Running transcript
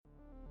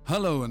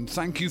Hello and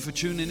thank you for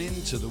tuning in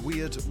to the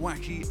Weird,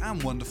 Wacky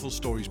and Wonderful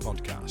Stories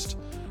podcast.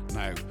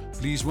 Now,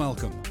 please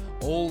welcome,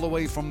 all the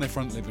way from their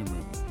front living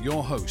room,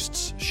 your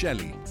hosts,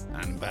 Shelley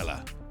and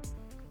Bella.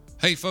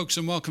 Hey folks,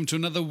 and welcome to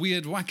another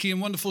Weird, Wacky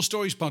and Wonderful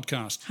Stories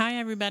podcast. Hi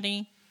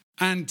everybody.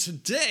 And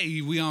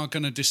today we are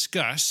going to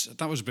discuss,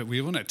 that was a bit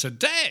weird, wasn't it?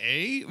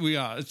 Today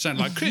it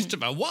sounded like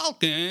Christopher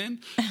Walken.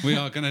 We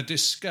are going to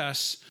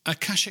discuss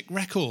Akashic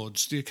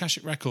Records, the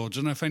Akashic Records. I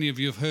don't know if any of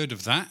you have heard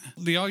of that.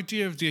 The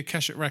idea of the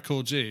Akashic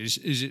Records is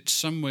it's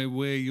somewhere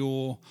where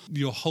your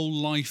whole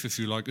life, if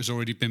you like, has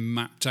already been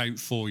mapped out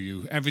for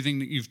you. Everything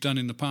that you've done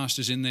in the past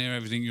is in there,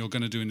 everything you're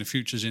going to do in the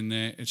future is in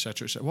there,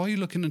 etc., etc. Why are you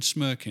looking and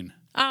smirking?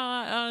 Oh,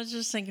 I was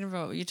just thinking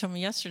about what you told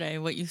me yesterday,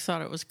 what you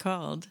thought it was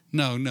called.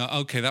 No,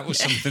 okay, that was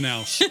something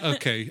else.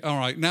 Okay, all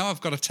right, now I've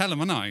got to tell him,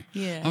 haven't I?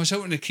 Yeah. I was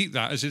hoping to keep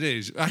that as it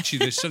is. Actually,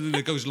 there's something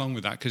that goes along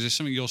with that, because there's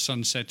something your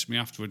son said to me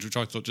afterwards, which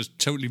I thought just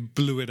totally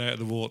blew it out of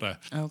the water.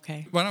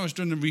 Okay. When I was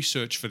doing the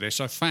research for this,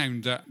 I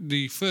found that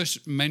the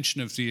first mention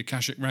of the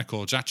Akashic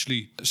Records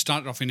actually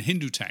started off in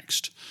Hindu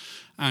text,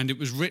 and it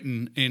was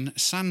written in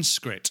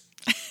Sanskrit.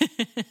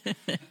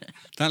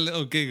 That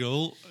little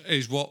giggle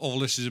is what all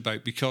this is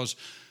about, because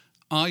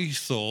I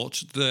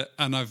thought that,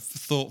 and I've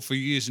thought for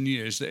years and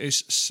years, that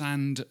it's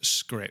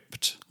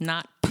Sanskrit.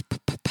 Not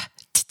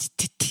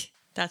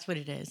That's what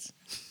it is.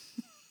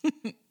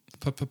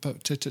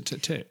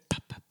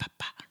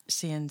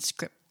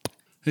 Sanskrit.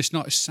 It's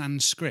not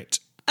Sanskrit.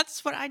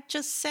 That's what I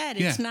just said.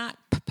 Yeah. It's not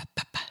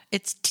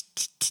it's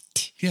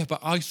Yeah, but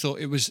I thought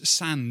it was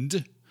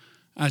sand,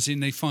 as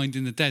in they find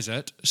in the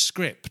desert,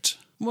 script.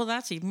 Well,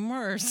 that's even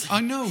worse. I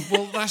know.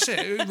 Well, that's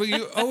it. Well,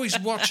 you always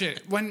watch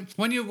it when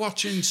you're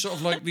watching sort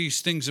of like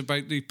these things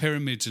about the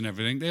pyramids and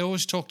everything. They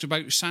always talked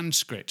about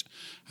Sanskrit,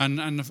 and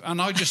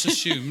I just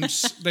assumed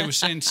they were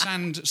saying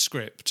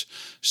Sanskrit.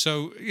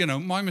 So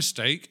my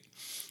mistake.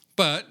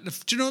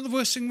 But do you know what the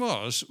worst thing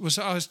was?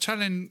 I was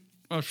telling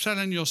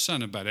your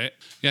son about it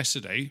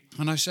yesterday,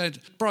 and I said,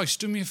 Bryce,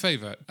 do me a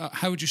favour.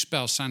 How would you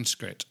spell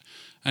Sanskrit?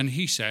 And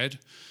he said,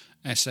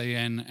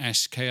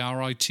 Sanskrit,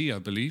 I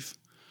believe.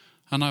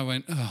 And I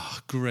went, oh,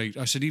 great.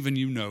 I said, even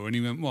you know. And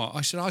he went, what? I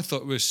said, I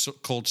thought it was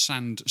called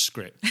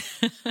Sanskrit.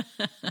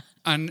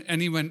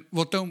 and he went,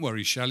 well, don't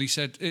worry, Shell. He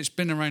said, it's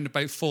been around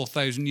about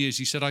 4,000 years.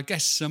 He said, I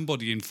guess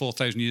somebody in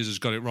 4,000 years has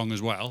got it wrong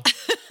as well.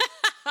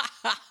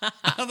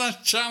 Oh,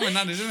 that's charming,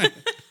 that is, isn't it?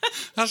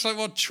 That's like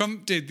what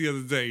Trump did the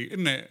other day,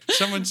 isn't it?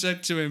 Someone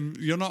said to him,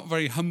 you're not a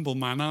very humble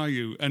man, are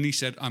you? And he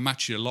said, I'm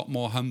actually a lot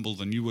more humble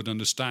than you would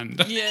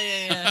understand.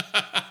 Yeah.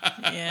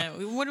 Yeah.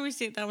 What do we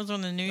see? That was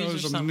on the news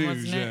or something,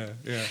 wasn't it?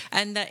 Yeah.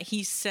 And that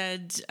he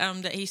said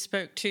that he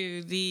spoke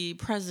to the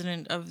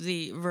president of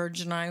the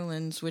Virgin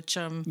Islands, which...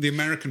 the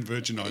American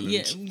Virgin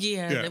Islands.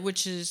 Yeah.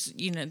 Which is,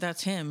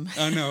 that's him.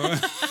 I know.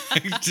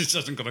 He just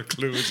hasn't got a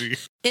clue, has he?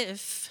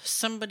 If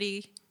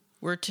somebody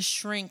were to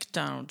shrink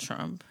Donald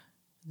Trump,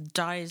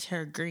 dye his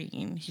hair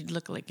green, he'd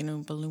look like an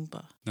Oompa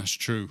Loompa. That's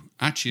true.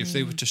 Actually, if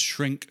they were to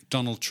shrink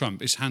Donald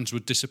Trump, his hands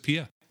would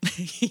disappear.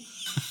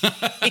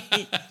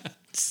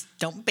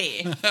 Don't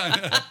be.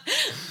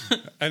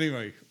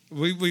 Anyway,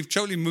 we've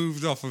totally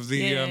moved off of the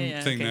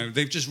thing okay. now.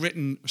 They've just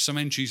written some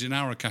entries in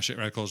our Akashic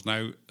Records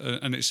now,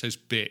 and it says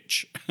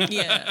bitch.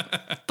 Yeah,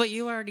 but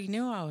you already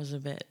knew I was a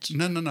bitch.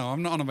 No,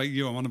 I'm not on about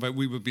you. I'm on about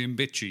we were being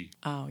bitchy.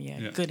 Oh,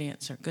 yeah. Good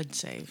answer. Good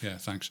save. Yeah,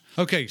 thanks.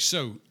 Okay,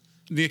 so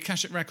the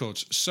Akashic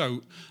Records.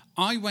 So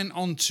I went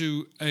on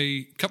to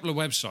a couple of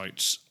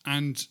websites,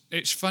 and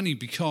it's funny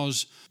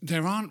because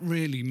there aren't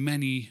really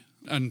many...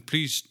 And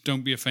please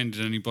don't be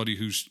offended, anybody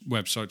whose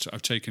websites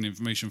I've taken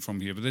information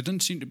from here, but there doesn't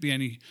seem to be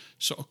any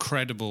sort of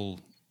credible,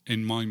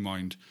 in my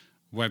mind,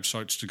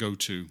 websites to go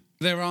to.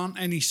 There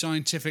aren't any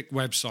scientific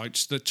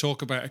websites that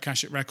talk about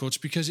Akashic Records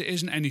because it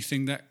isn't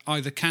anything that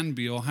either can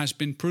be or has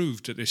been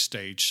proved at this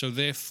stage. So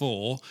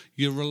therefore,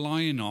 you're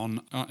relying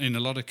on, in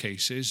a lot of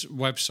cases,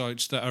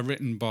 websites that are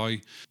written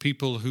by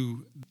people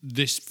who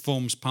this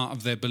forms part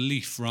of their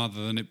belief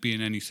rather than it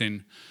being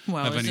anything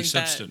of any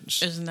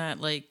substance. Isn't that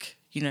like...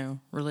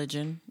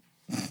 religion.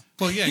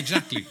 Well, yeah,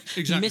 exactly.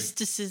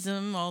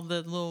 Mysticism, all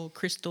the little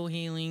crystal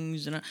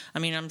healings. And I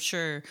mean, I'm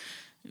sure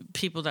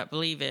people that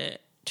believe it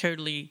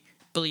totally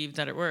believe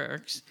that it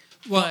works.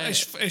 Well,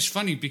 it's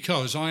funny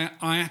because I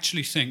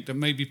actually think that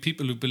maybe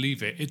people who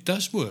believe it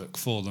does work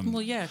for them.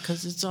 Well, yeah,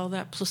 because it's all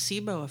that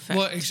placebo effect.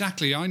 Well,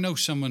 exactly. I know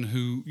someone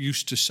who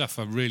used to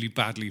suffer really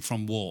badly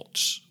from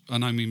warts,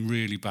 and I mean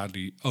really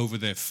badly, over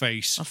their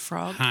face, a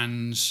frog?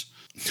 Hands...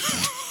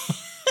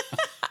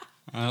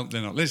 I hope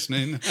they're not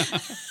listening.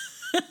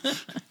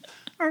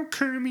 Oh,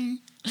 Kermie.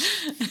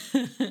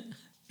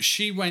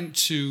 She went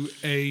to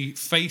a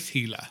faith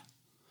healer.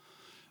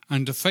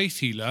 And the faith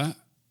healer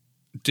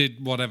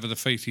did whatever the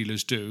faith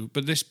healers do.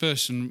 But this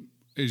person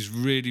is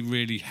really,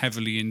 really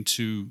heavily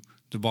into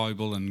the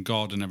Bible and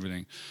God and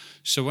everything.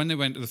 So when they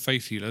went to the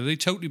faith healer, they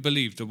totally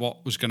believed that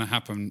what was going to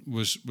happen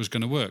was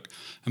going to work.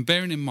 And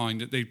bearing in mind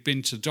that they'd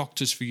been to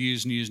doctors for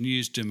years and years and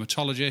years,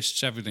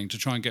 dermatologists, everything, to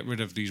try and get rid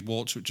of these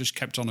warts, which just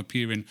kept on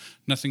appearing.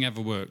 Nothing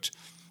ever worked.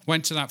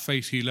 Went to that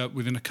faith healer,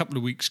 within a couple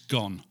of weeks,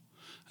 gone.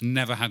 and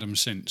never had them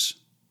since.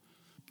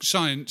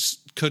 Science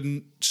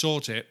couldn't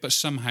sort it, but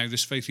somehow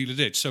this faith healer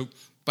did. So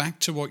back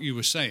to what you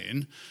were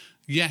saying,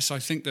 yes, I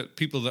think that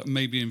people that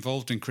may be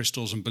involved in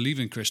crystals and believe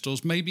in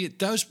crystals, maybe it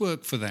does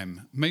work for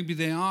them. Maybe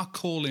they are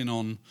calling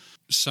on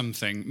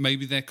something.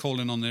 Maybe they're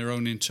calling on their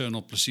own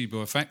internal placebo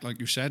effect, like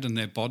you said, and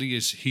their body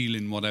is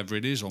healing whatever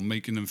it is or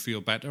making them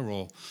feel better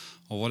or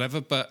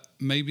whatever. But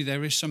maybe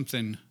there is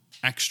something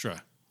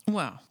extra.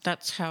 Well,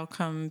 that's how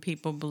come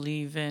people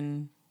believe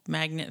in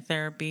magnet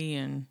therapy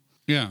and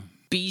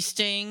bee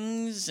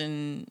stings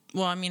and,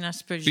 well, I mean, I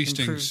suppose you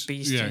can prove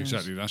bee stings. Yeah,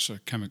 exactly. That's a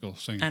chemical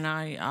thing. And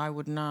I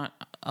would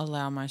not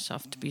allow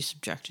myself to be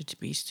subjected to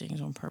bee stings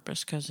on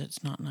purpose because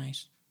it's not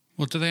nice.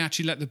 Well, do they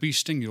actually let the bee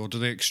sting you, or do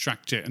they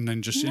extract it and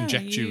then just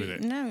inject you with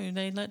it? No,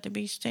 they let the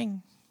bee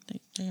sting.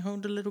 They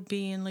hold a little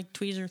bee in like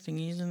tweezer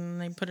thingies and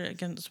they put it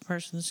against the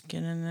person's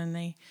skin and then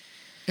they...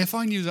 If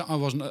I knew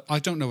that I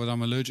don't know whether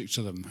I'm allergic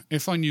to them.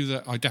 If I knew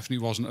that I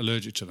definitely wasn't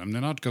allergic to them,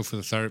 then I'd go for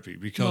the therapy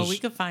because... Well, we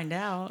could find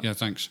out. Yeah,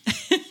 thanks.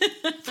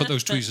 Put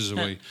those tweezers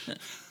away.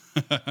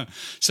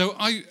 So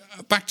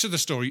back to the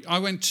story. I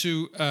went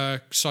to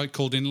a site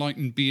called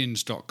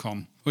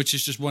enlightenedbeings.com, which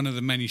is just one of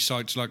the many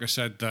sites, like I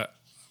said, that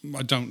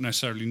I don't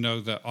necessarily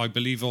know that I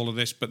believe all of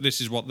this, but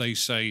this is what they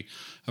say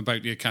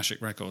about the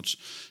Akashic Records.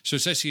 So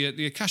it says here,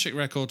 the Akashic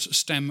Records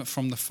stem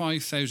from the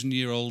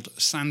 5,000-year-old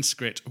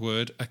Sanskrit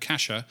word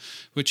Akasha,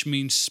 which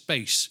means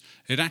space.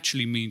 It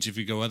actually means, if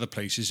you go other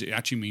places, it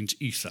actually means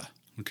ether,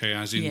 okay,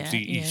 as in the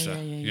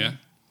ether. Yeah?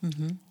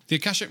 Mm-hmm. The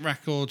Akashic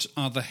Records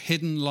are the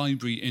hidden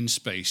library in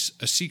space,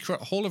 a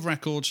secret hall of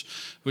records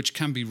which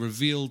can be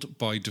revealed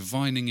by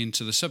divining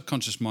into the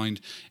subconscious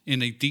mind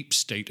in a deep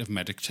state of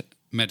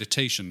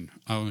meditation.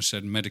 I almost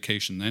said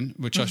medication then,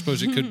 which I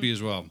suppose it could be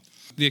as well.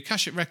 The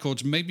Akashic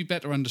Records may be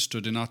better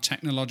understood in our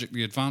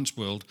technologically advanced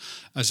world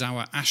as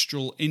our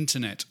astral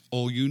internet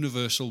or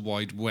universal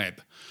wide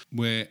web,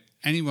 where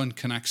anyone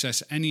can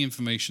access any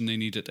information they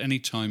need at any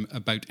time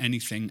about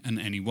anything and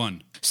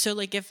anyone. So,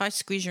 like, if I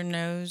squeeze your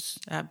nose,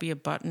 that'd be a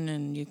button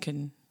and you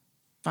can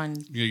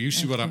find... Yeah, you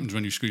see what happens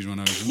when you squeeze my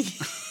nose.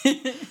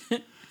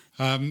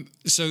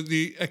 So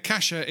the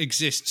Akasha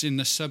exists in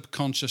the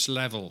subconscious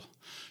level,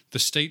 the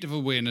state of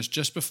awareness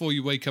just before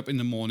you wake up in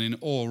the morning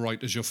or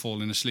right as you're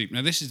falling asleep.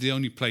 Now, this is the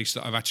only place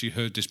that I've actually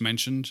heard this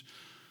mentioned.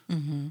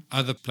 Mm-hmm.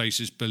 Other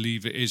places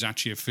believe it is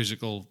actually a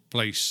physical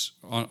place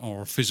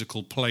or a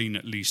physical plane,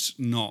 at least,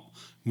 not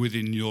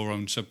within your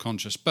own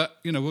subconscious. But,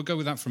 we'll go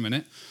with that for a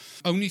minute.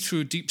 Only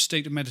through a deep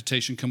state of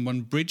meditation can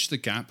one bridge the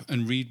gap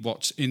and read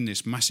what's in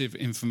this massive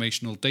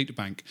informational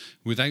databank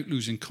without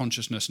losing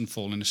consciousness and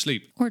falling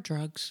asleep. Or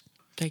drugs.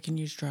 They can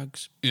use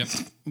drugs. Yeah.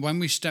 When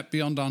we step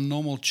beyond our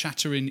normal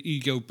chattering,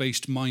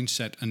 ego-based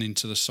mindset and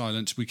into the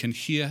silence, we can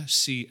hear,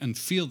 see, and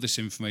feel this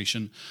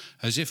information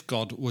as if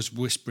God was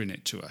whispering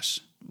it to us.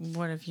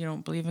 What if you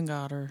don't believe in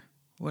God, or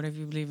what if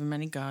you believe in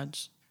many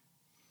gods?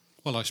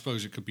 Well, I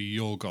suppose it could be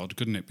your God,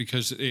 couldn't it?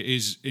 Because it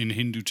is in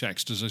Hindu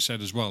text, as I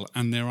said as well.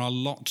 And there are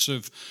lots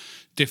of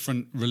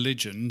different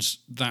religions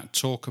that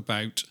talk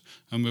about,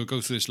 and we'll go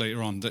through this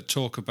later on, that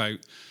talk about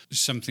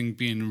something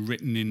being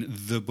written in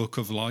the Book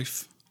of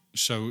Life.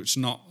 So it's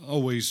not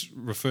always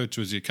referred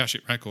to as the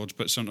Akashic Records,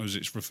 but sometimes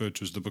it's referred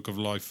to as the Book of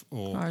Life.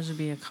 Or ours would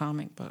be a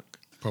comic book.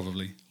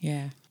 Probably.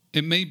 Yeah.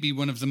 It may be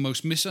one of the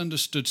most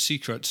misunderstood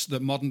secrets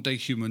that modern-day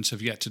humans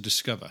have yet to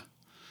discover.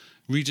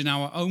 Reading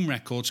our own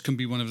records can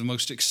be one of the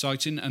most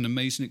exciting and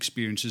amazing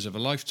experiences of a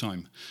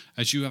lifetime.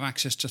 As you have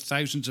access to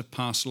thousands of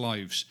past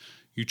lives,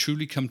 you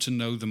truly come to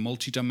know the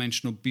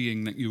multidimensional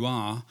being that you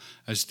are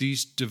as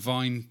these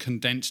divine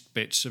condensed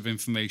bits of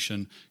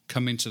information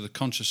come into the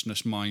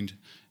consciousness mind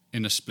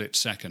in a split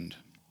second.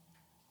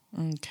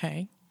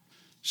 Okay.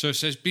 So it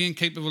says, being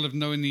capable of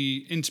knowing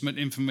the intimate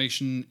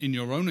information in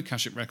your own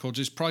Akashic records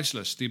is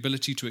priceless. The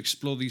ability to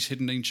explore these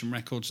hidden ancient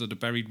records that are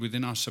buried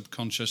within our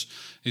subconscious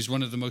is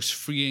one of the most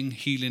freeing,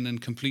 healing,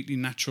 and completely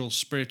natural,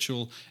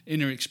 spiritual,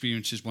 inner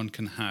experiences one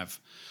can have.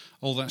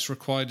 All that's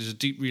required is a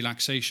deep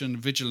relaxation,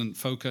 vigilant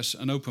focus,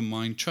 an open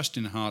mind,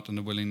 trusting heart, and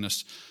a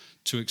willingness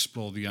to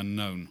explore the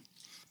unknown.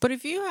 But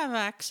if you have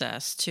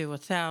access to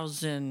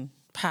 1,000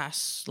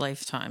 past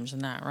lifetimes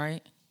and that,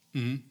 right?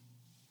 Mm-hmm.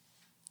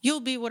 You'll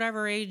be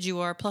whatever age you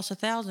are plus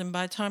 1,000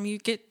 by the time you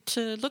get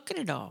to look at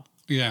it all.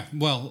 Yeah,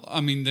 well,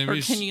 I mean, or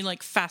can you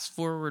like fast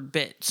forward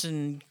bits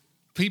and...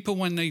 People,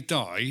 when they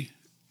die,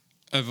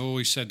 have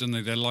always said, don't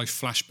they, their life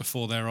flash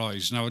before their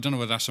eyes. Now, I don't know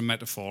whether that's a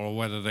metaphor or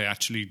whether they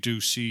actually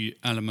do see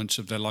elements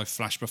of their life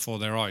flash before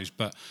their eyes,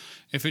 but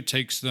if it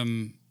takes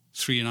them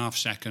 3.5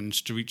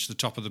 seconds to reach the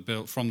top of the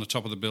build, from the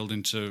top of the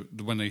building to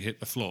when they hit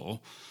the floor,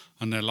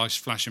 and their life's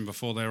flashing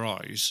before their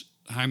eyes,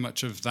 how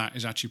much of that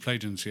is actually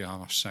played in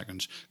 3.5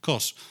 seconds? Of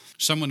course,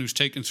 someone who's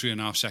taken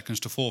 3.5 seconds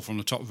to fall from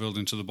the top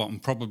building to the bottom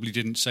probably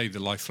didn't say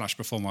the life flashed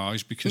before my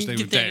eyes because they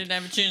were dead. They didn't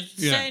have a chance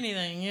to say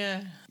anything,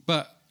 yeah.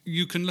 But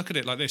you can look at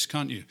it like this,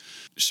 can't you?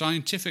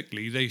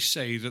 Scientifically, they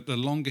say that the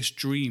longest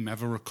dream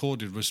ever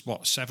recorded was,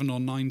 7 or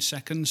 9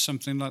 seconds,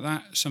 something like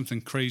that,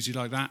 something crazy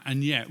like that.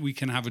 And yet we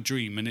can have a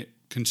dream and it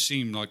can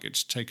seem like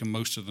it's taken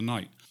most of the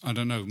night. I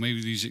don't know,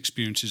 maybe these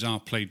experiences are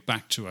played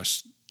back to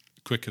us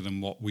quicker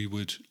than what we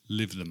would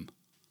live them.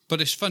 But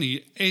it's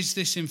funny, is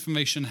this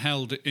information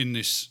held in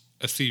this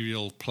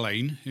ethereal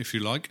plane, if you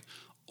like,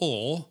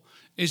 or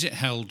is it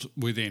held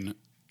within?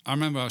 I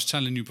remember I was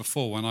telling you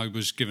before, when I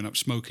was giving up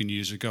smoking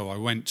years ago, I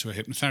went to a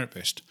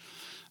hypnotherapist.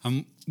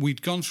 And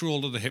we'd gone through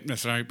all of the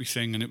hypnotherapy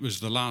thing, and it was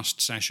the last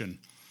session.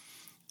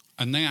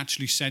 And they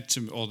actually said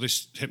to me, or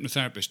this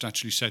hypnotherapist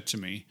actually said to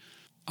me,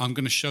 I'm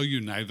going to show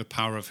you now the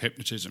power of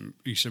hypnotism.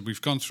 He said,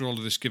 we've gone through all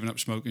of this giving up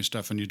smoking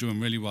stuff, and you're doing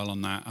really well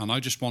on that. And I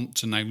just want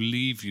to now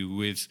leave you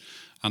with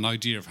an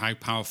idea of how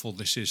powerful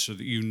this is, so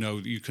that you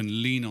know that you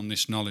can lean on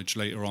this knowledge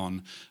later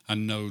on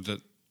and know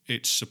that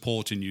it's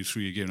supporting you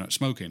through your giving up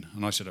smoking.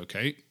 And I said,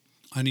 okay.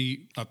 And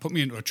he put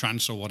me into a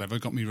trance or whatever,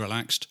 got me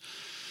relaxed.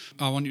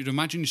 I want you to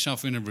imagine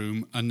yourself in a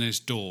room and there's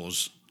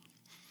doors.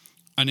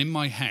 And in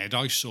my head,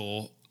 I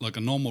saw like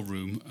a normal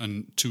room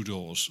and 2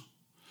 doors.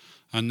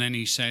 And then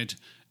he said,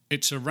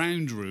 it's a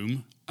round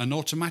room, and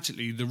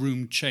automatically the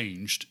room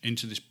changed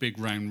into this big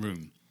round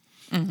room.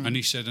 Mm-hmm. And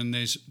he said, and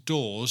there's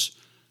doors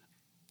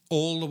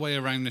all the way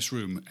around this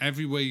room.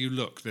 Everywhere you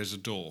look, there's a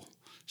door.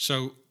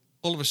 So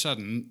all of a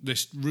sudden,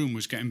 this room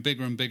was getting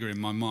bigger and bigger in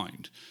my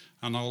mind,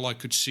 and all I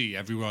could see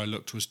everywhere I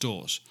looked was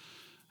doors.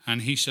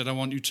 And he said, I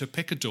want you to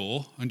pick a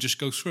door and just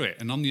go through it,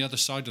 and on the other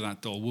side of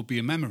that door will be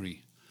a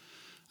memory.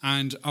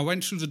 And I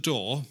went through the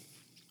door,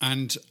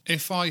 and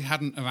if I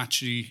hadn't have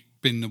actually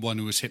been the one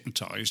who was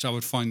hypnotized, I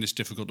would find this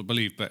difficult to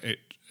believe, but it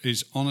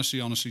is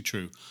honestly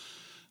true.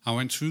 I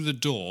went through the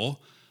door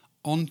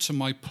onto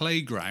my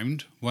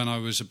playground when I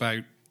was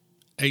about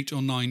 8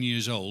 or 9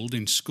 years old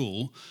in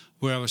school,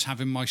 where I was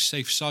having my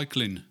safe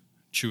cycling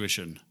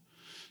tuition.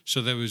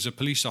 So there was a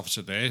police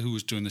officer there who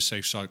was doing the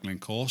safe cycling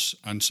course,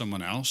 and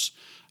someone else.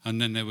 And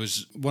then there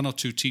was 1 or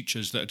 2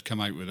 teachers that had come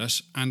out with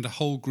us, and a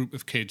whole group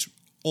of kids,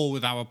 all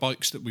with our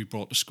bikes that we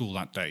brought to school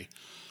that day.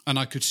 And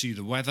I could see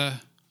the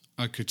weather,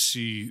 I could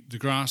see the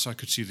grass, I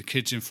could see the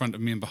kids in front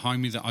of me and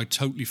behind me that I'd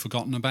totally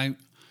forgotten about.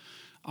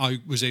 I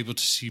was able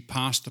to see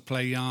past the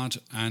play yard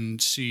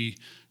and see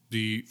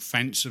the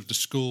fence of the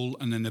school,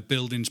 and then the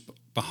buildings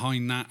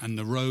behind that, and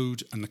the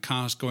road and the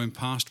cars going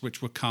past,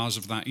 which were cars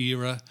of that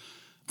era.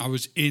 I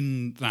was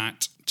in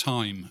that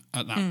time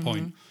at that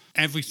point.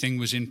 Everything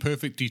was in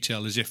perfect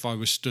detail, as if I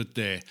was stood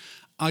there.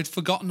 I'd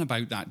forgotten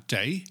about that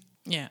day.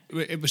 Yeah.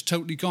 It was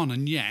totally gone.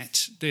 And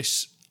yet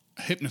this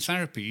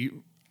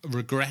hypnotherapy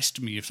regressed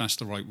me, if that's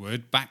the right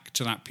word, back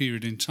to that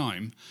period in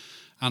time.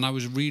 And I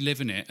was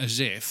reliving it as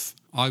if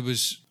I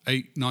was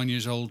 8, 9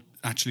 years old,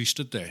 actually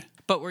stood there.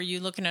 But were you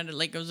looking at it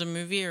like it was a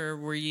movie, or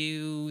were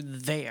you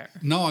there?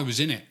 No, I was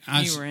in it.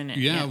 You were in it.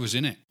 Yeah, I was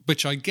in it.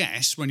 Which I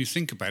guess, when you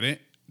think about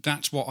it,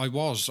 that's what I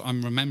was.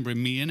 I'm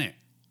remembering me in it.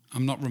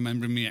 I'm not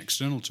remembering me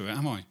external to it,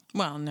 am I?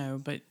 Well, no,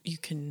 but you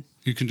can...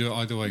 You can do it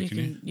either way, can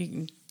you? You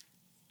can.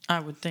 I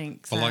would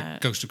think or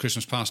like Ghost of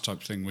Christmas Past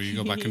type thing, where you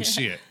go back and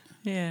see it.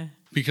 Yeah.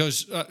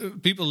 Because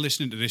people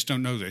listening to this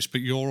don't know this,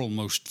 but you're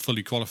almost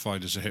fully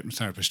qualified as a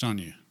hypnotherapist,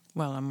 aren't you?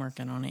 Well, I'm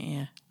working on it,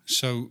 yeah.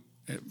 So,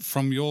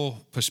 from your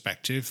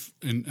perspective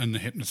in the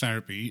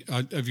hypnotherapy,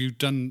 have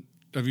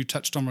you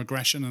touched on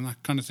regression and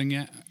that kind of thing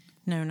yet?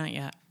 No, not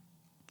yet.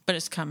 But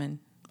it's coming.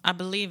 I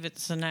believe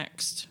it's the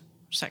next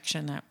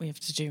section that we have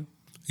to do.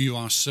 You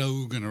are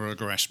so going to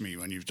regress me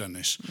when you've done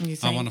this. You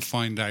think? I want to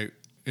find out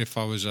if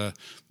I was a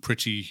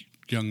pretty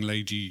young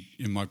lady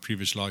in my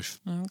previous life.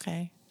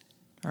 Okay.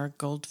 Or a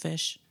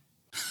goldfish.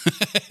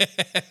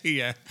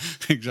 Yeah,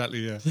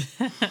 exactly, yeah.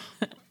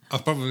 I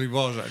probably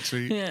was,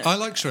 actually. Yeah. I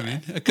like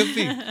swimming. It could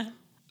be.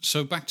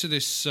 So back to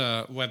this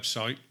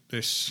website,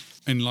 this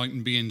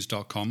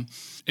enlightenedbeings.com.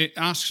 It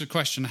asks a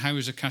question, how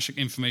is Akashic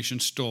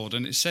information stored?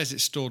 And it says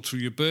it's stored through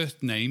your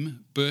birth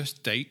name,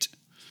 birth date,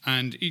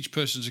 and each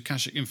person's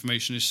Akashic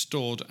information is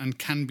stored and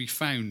can be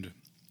found.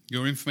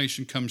 Your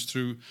information comes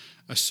through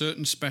a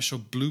certain special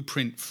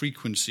blueprint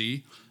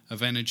frequency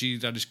of energy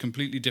that is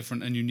completely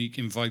different and unique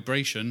in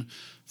vibration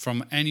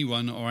from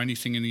anyone or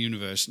anything in the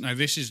universe. Now,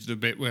 this is the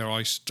bit where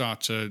they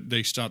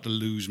start to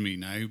lose me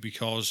now,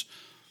 because...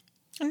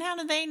 And how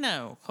do they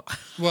know?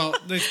 Well,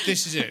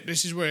 this is it.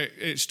 This is where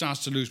it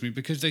starts to lose me,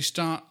 because they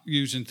start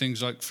using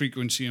things like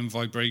frequency and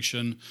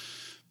vibration,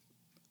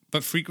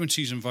 but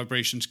frequencies and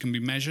vibrations can be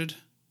measured.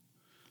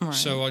 Right.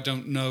 So I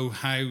don't know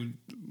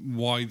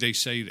why they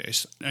say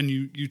this. And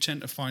you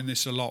tend to find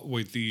this a lot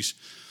with these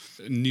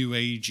new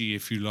agey,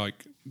 if you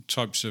like,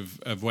 types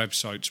of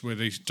websites where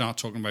they start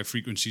talking about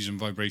frequencies and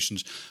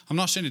vibrations. I'm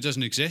not saying it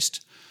doesn't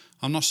exist.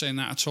 I'm not saying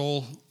that at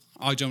all.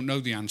 I don't know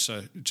the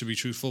answer, to be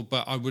truthful,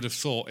 but I would have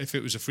thought if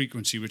it was a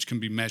frequency which can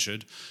be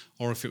measured,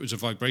 or if it was a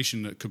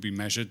vibration that could be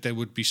measured, there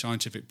would be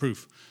scientific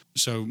proof.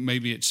 So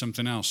maybe it's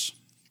something else.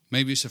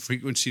 Maybe it's a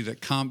frequency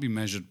that can't be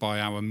measured by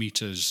our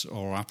meters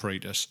or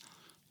apparatus.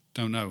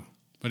 Don't know.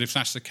 But if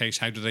that's the case,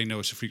 how do they know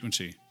it's a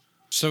frequency?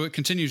 So it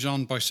continues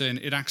on by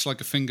saying it acts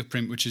like a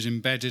fingerprint which is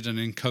embedded and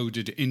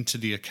encoded into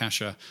the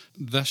Akasha,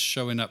 thus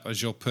showing up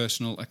as your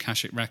personal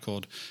Akashic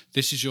record.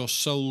 This is your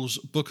soul's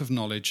book of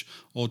knowledge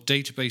or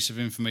database of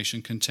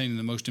information containing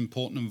the most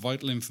important and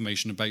vital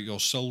information about your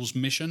soul's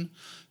mission,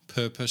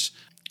 purpose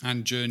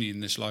and journey in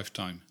this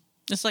lifetime.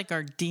 It's like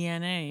our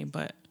DNA,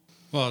 but...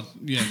 Well,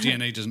 yeah,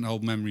 DNA doesn't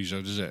hold memories,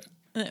 though, does it?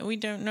 We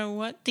don't know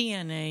what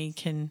DNA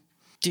can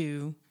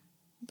do.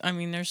 I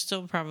mean, there's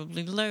still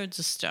probably loads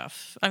of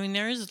stuff. I mean,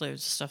 there is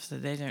loads of stuff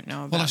that they don't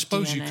know about. Well, I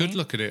suppose DNA. You could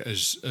look at it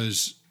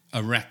as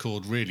a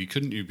record, really,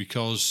 couldn't you?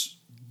 Because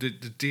the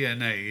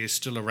DNA is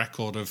still a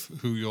record of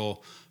who your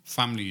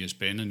family has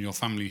been and your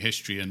family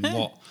history and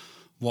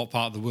what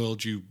part of the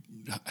world you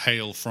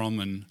hail from.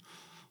 And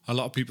a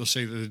lot of people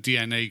say that the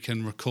DNA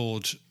can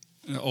record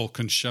or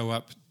can show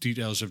up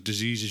details of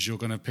diseases you're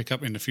going to pick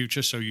up in the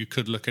future. So you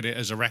could look at it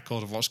as a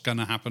record of what's going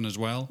to happen as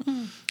well.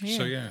 Yeah.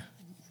 So, yeah,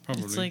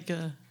 probably. It's like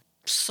a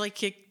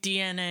psychic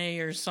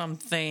DNA or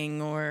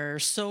something, or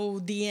soul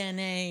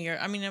DNA,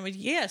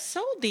 or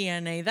soul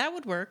DNA. That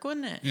would work,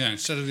 wouldn't it? Yeah,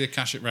 instead of the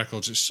Akashic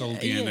Records, it's soul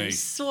DNA. Yeah,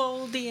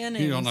 soul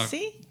DNA. You want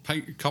See?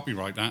 to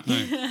copyright that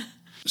now.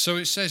 So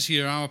it says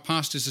here, our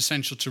past is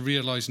essential to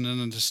realising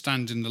and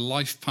understanding the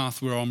life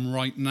path we're on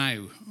right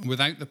now.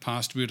 Without the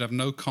past, we would have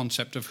no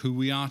concept of who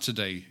we are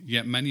today.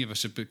 Yet many of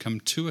us have become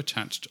too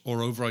attached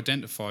or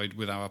over-identified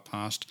with our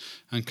past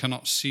and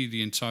cannot see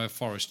the entire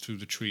forest through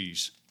the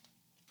trees.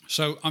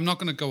 So I'm not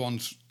going to go on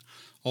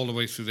all the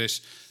way through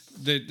this.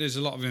 There's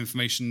a lot of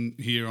information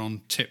here on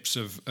tips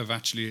of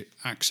actually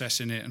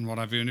accessing it and what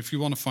have you. And if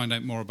you want to find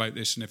out more about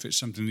this and if it's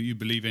something that you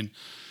believe in,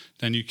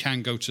 then you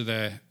can go to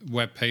their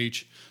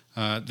webpage.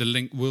 The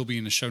link will be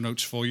in the show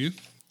notes for you.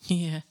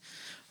 Yeah.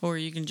 Or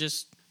you can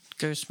just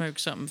go smoke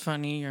something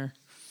funny or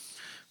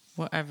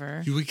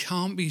whatever. We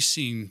can't be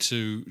seen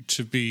to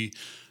be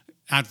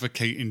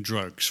advocating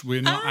drugs.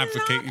 We're not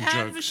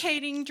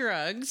advocating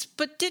drugs.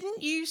 But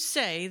didn't you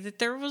say that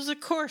there was a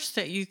course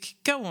that you could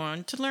go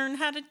on to learn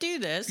how to do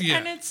this? Yeah.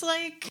 And it's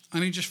like... I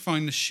need to just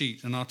find the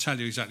sheet and I'll tell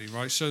you exactly,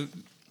 right? So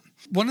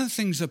one of the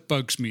things that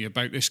bugs me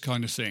about this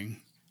kind of thing,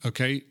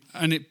 okay,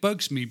 and it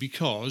bugs me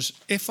because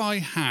if I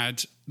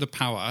had the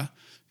power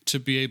to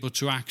be able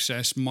to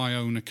access my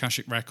own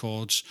Akashic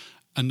records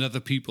and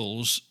other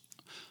people's,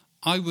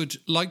 I would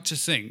like to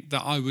think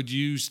that I would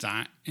use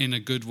that in a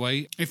good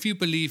way. If you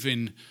believe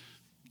in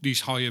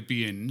these higher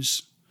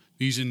beings,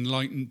 these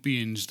enlightened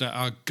beings that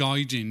are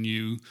guiding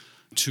you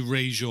to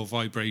raise your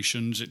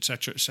vibrations,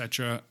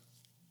 etc.,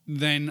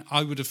 then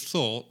I would have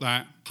thought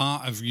that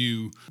part of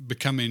you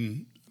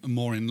becoming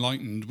more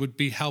enlightened would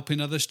be helping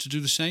others to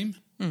do the same.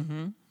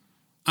 Mm-hmm.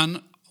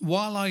 And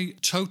while I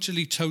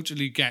totally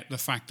get the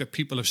fact that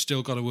people have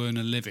still got to earn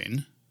a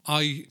living,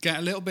 I get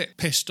a little bit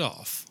pissed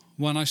off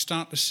when I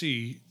start to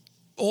see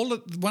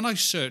when I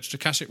searched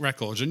Akashic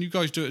Records, and you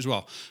guys do it as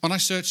well. When I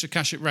searched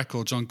Akashic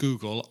Records on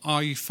Google,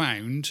 I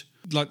found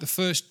like the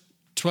first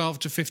 12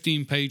 to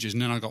 15 pages,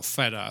 and then I got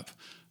fed up,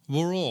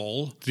 were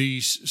all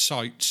these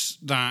sites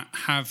that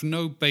have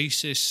no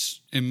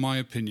basis, in my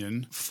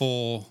opinion,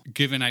 for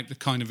giving out the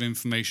kind of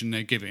information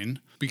they're giving,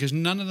 because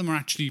none of them are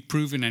actually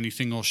proving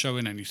anything or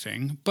showing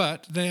anything,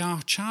 but they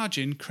are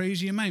charging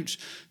crazy amounts.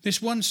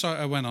 This one site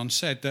I went on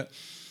said that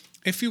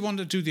if you want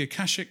to do the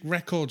Akashic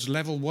Records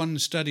Level 1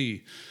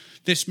 study,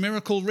 this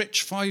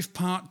miracle-rich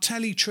 5-part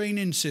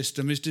tele-training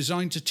system is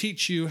designed to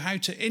teach you how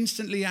to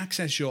instantly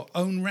access your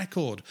own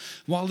record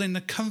while in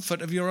the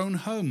comfort of your own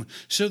home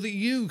so that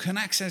you can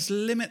access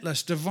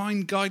limitless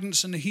divine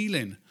guidance and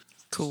healing.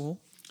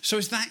 Cool. So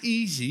it's that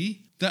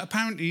easy that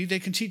apparently they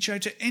can teach you how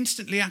to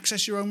instantly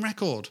access your own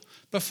record.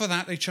 But for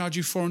that, they charge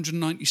you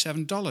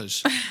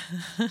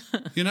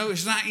 $497. You know,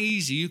 it's that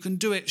easy. You can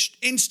do it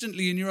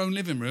instantly in your own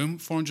living room.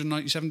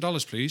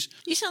 $497, please.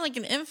 You sound like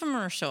an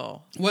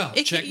infomercial. Well,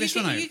 check this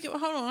one out.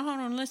 Hold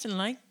on. Listen,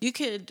 like, you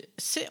could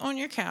sit on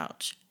your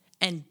couch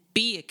and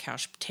be a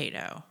couch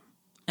potato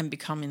and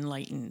become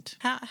enlightened.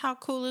 How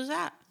cool is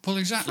that? Well,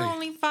 exactly. For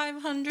only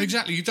 $500.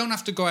 Exactly. You don't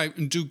have to go out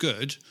and do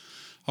good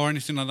or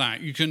anything like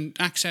that. You can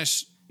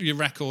access your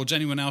records,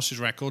 anyone else's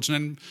records, and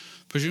then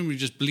presumably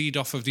just bleed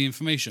off of the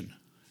information.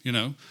 You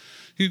know,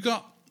 you've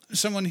got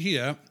someone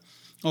here,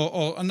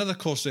 or another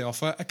course they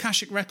offer,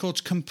 Akashic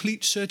Records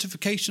Complete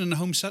Certification and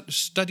Home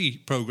Study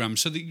Program,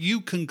 so that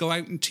you can go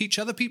out and teach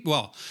other people.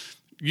 Well,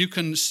 you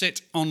can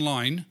sit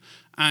online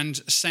and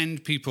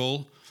send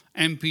people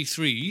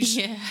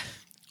MP3s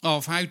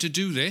of how to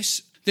do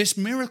this. This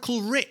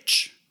miracle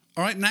rich.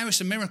 All right, now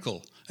it's a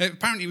miracle.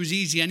 Apparently it was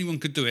easy, anyone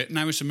could do it.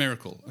 Now it's a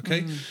miracle,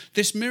 okay?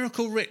 This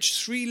miracle-rich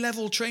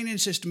 3-level training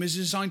system is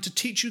designed to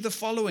teach you the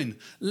following.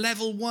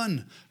 Level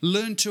 1,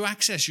 learn to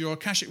access your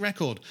Akashic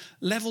record.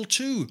 Level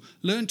 2,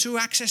 learn to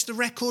access the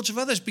records of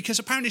others, because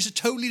apparently it's a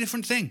totally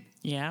different thing.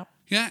 Yeah.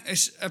 Yeah,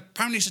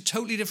 apparently it's a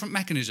totally different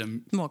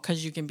mechanism. Well,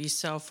 because you can be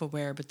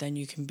self-aware, but then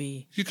you can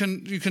be... You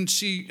can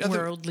see...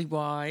 worldly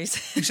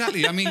wise.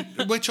 Exactly. I mean,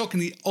 we're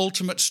talking the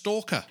ultimate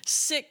stalker.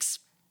 6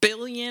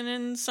 billion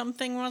and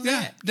something, was it?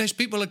 Yeah, there's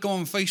people that go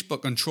on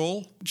Facebook and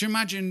troll. Do you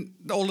imagine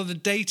all of the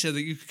data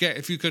that you could get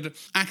if you could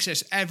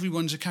access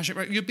everyone's Akashic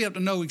record? You'd be able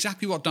to know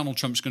exactly what Donald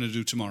Trump's going to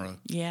do tomorrow.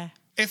 Yeah.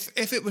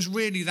 If it was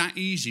really that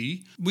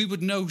easy, we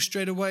would know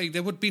straight away.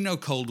 There would be no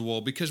Cold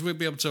War, because we'd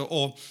be able to,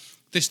 or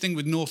this thing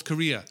with North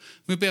Korea,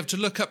 we'd be able to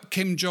look up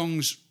Kim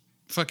Jong's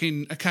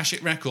fucking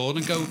Akashic record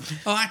and go,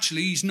 oh,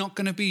 actually, he's not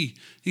going to be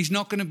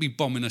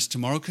bombing us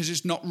tomorrow because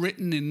it's not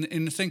written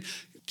in the thing.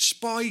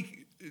 Spy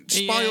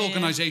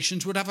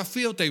organisations would have a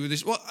field day with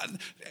this. Well,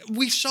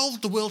 we've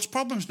solved the world's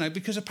problems now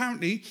because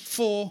apparently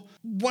for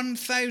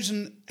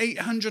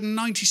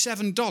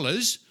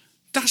 $1,897,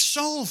 that's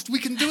solved. We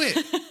can do it.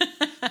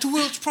 The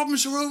world's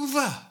problems are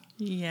over.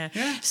 Yeah.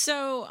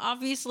 So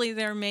obviously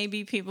there may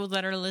be people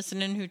that are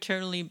listening who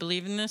totally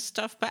believe in this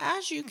stuff, but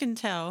as you can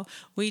tell,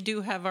 we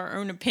do have our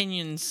own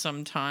opinions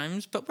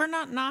sometimes, but we're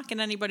not knocking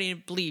anybody who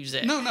believes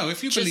it. No,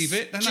 if you believe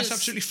it, then that's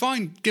absolutely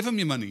fine. Give them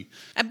your money.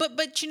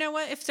 But you know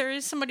what? If there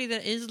is somebody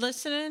that is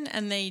listening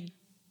and they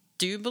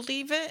do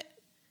believe it,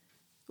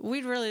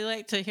 we'd really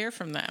like to hear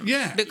from them.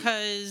 Yeah.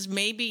 Because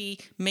maybe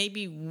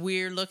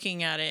we're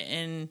looking at it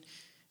in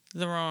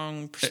the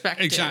wrong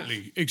perspective.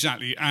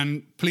 Exactly.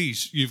 And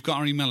please, you've got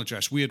our email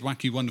address,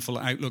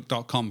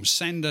 weirdwackywonderful@outlook.com.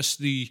 Send us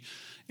the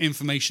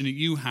information that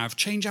you have.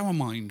 Change our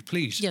mind,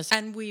 please. Yes,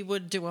 and we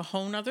would do a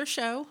whole nother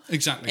show.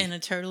 Exactly. In a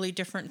totally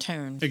different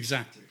tone.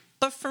 Exactly.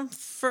 But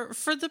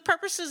for the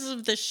purposes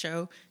of this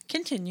show,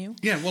 continue.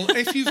 Yeah, well,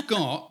 if you've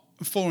got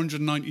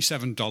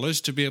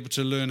 $497 to be able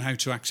to learn how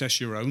to access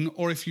your own,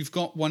 or if you've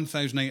got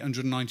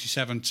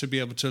 $1,897 to be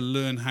able to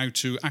learn how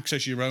to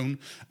access your own,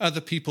 other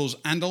people's,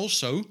 and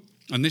also...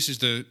 And this is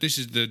the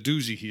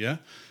doozy here.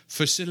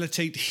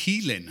 Facilitate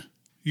healing.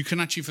 You can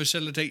actually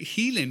facilitate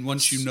healing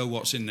once you know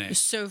what's in there.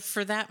 So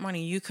for that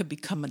money, you could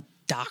become a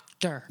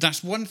doctor.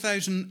 That's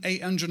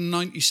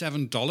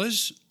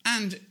 $1,897.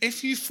 And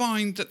if you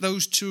find that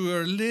those two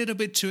are a little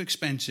bit too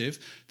expensive,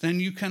 then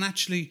you can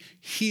actually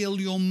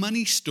heal your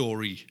money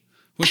story,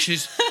 which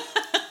is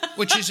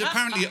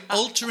apparently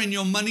altering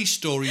your money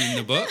story in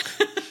the book.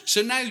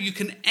 So now you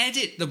can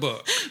edit the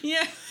book.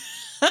 Yeah.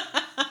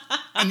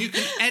 And you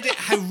can edit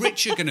how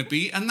rich you're going to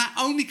be, and that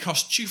only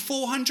costs you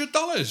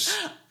 $400.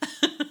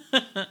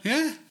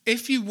 Yeah.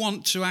 If you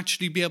want to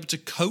actually be able to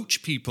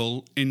coach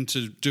people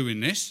into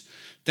doing this,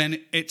 then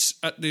it's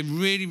at the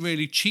really,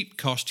 really cheap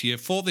cost here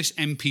for this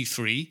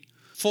MP3,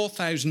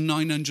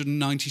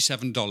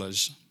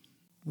 $4,997.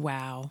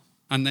 Wow.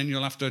 And then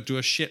you'll have to do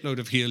a shitload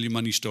of heal your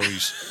money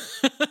stories.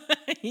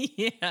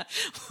 Yeah,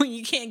 well,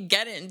 you can't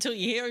get it until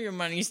you hear your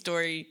money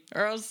story,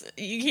 or else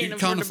you can't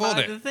afford to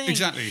buy the thing.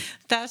 Exactly.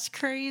 That's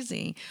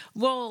crazy.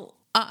 Well,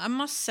 I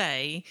must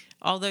say,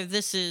 although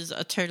this is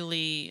a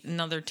totally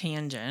another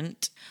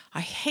tangent,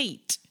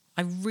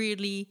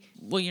 supposedly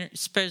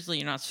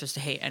you're not supposed to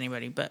hate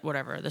anybody, but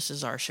whatever. This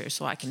is our show,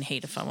 so I can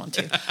hate if I want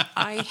to.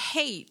 I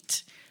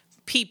hate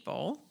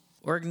people,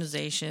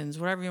 organizations,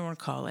 whatever you want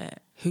to call it,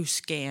 who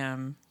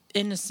scam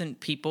innocent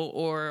people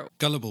or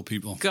gullible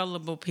people.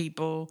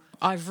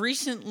 I've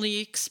recently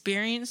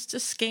experienced a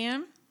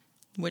scam,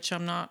 which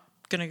I'm not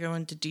going to go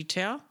into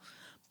detail,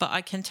 but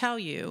I can tell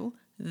you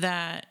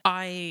that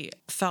I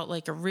felt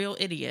like a real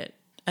idiot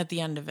at the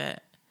end of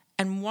it.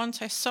 And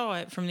once I saw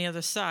it from the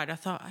other side, I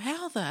thought,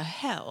 how the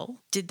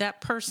hell did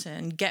that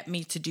person get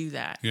me to do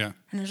that? Yeah.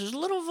 And there's this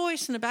little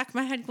voice in the back of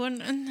my head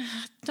going, I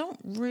don't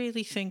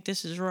really think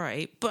this is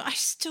right, but I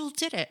still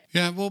did it.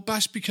 Yeah, well,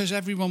 that's because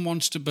everyone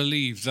wants to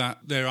believe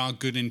that there are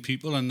good in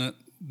people and that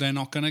they're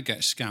not going to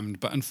get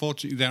scammed. But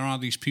unfortunately, there are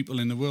these people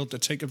in the world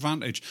that take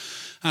advantage.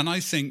 And I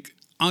think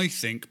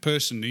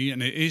personally,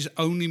 and it is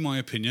only my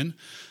opinion,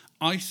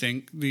 I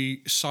think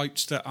the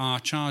sites that are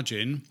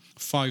charging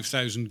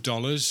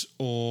 $5,000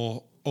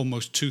 or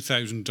almost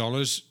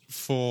 $2,000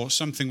 for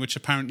something which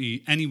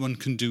apparently anyone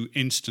can do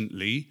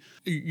instantly,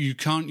 you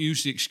can't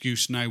use the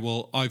excuse now,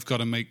 well, I've got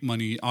to make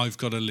money, I've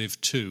got to live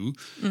too.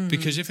 Mm-hmm.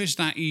 Because if it's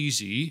that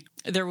easy...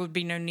 There would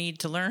be no need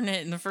to learn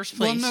it in the first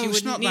place. Well, no, you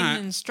it's not wouldn't need that.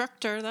 an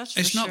instructor, that's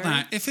for sure. It's not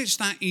that. If it's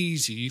that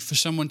easy for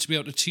someone to be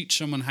able to teach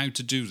someone how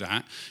to do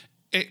that,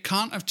 it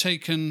can't have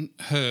taken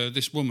her,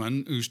 this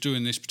woman who's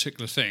doing this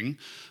particular thing,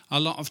 a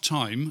lot of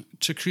time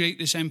to create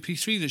this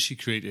MP3 that she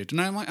created.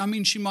 Now, I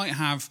mean, she might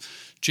have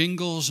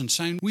jingles and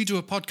sound. We do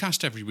a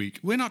podcast every week.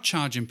 We're not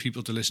charging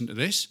people to listen to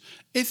this.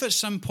 If at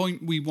some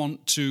point we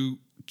want to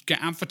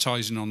get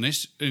advertising on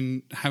this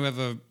in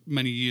however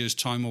many years'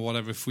 time or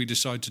whatever, if we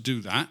decide to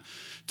do that,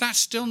 that's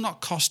still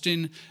not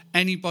costing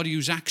anybody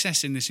who's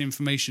accessing this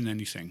information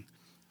anything.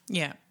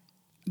 Yeah.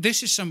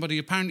 This is somebody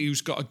apparently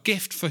who's got a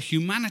gift for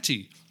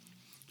humanity.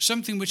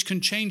 Something which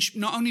can change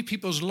not only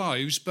people's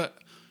lives, but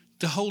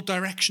the whole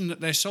direction that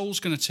their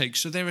soul's going to take,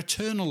 so their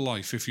eternal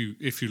life, if you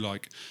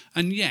like.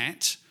 And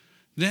yet,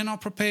 they're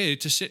not prepared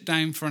to sit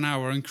down for an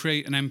hour and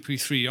create an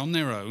MP3 on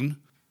their own.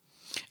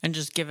 And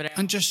just give it out.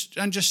 And just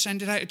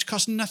send it out. It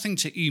costs nothing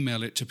to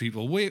email it to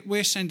people.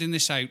 We're sending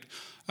this out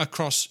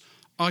across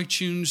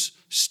iTunes,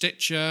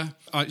 Stitcher,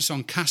 it's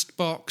on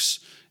Castbox,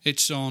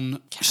 it's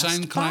on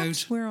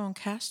SoundCloud. We're on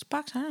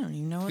Castbox? I don't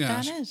even know what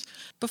that is.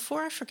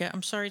 Before I forget,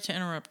 I'm sorry to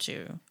interrupt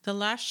you. The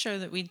last show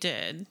that we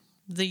did,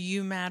 the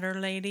You Matter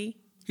lady,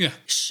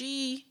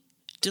 she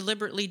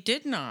deliberately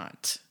did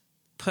not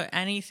put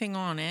anything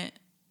on it.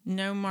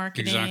 No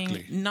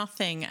marketing,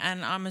 nothing.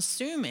 And I'm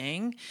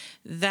assuming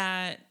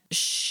that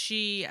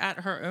she, at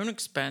her own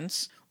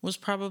expense, was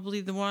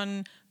probably the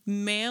one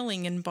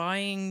mailing and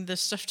buying the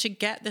stuff to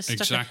get this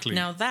stuff. Exactly.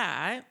 Now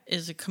that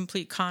is a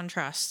complete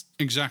contrast.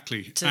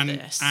 Exactly. To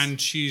this.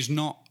 And she's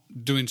not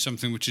doing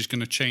something which is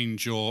going to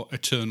change your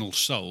eternal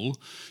soul.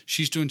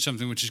 She's doing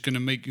something which is going to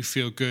make you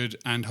feel good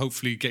and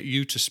hopefully get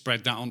you to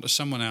spread that onto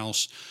someone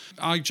else.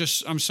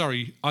 I'm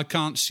sorry, I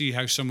can't see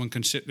how someone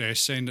can sit there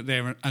saying that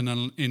they're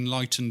an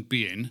enlightened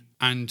being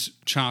and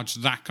charge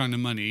that kind of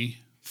money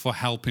for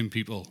helping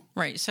people.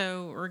 Right.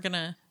 So we're going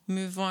to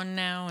move on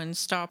now and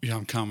stop. Yeah,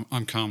 I'm calm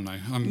now.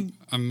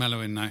 I'm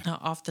mellowing now.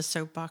 Off the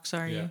soapbox,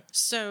 are Yeah. you?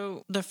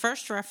 So the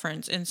first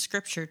reference in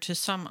Scripture to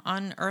some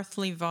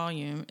unearthly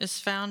volume is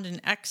found in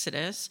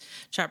Exodus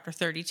chapter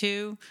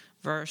 32,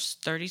 verse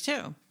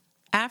 32.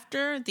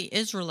 After the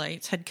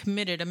Israelites had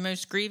committed a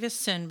most grievous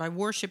sin by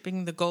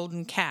worshiping the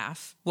golden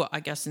calf, well, I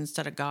guess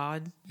instead of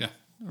God. Yeah.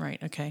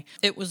 Right, okay.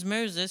 It was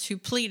Moses who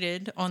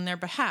pleaded on their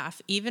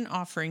behalf, even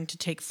offering to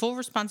take full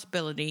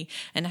responsibility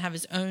and have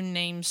his own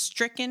name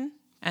stricken.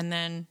 And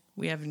then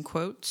we have in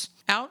quotes,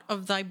 out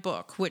of thy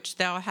book which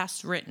thou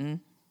hast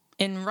written,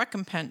 in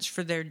recompense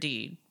for their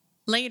deed.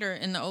 Later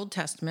in the Old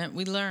Testament,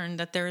 we learn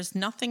that there is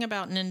nothing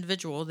about an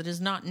individual that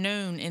is not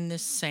known in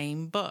this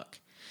same book.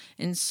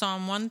 In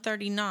Psalm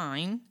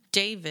 139,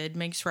 David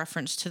makes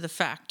reference to the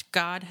fact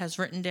God has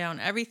written down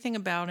everything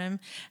about him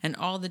and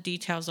all the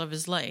details of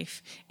his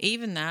life,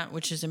 even that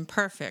which is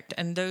imperfect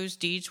and those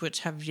deeds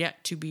which have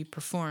yet to be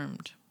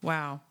performed.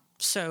 Wow.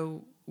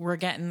 So we're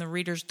getting the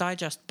Reader's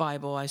Digest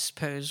Bible, I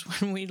suppose.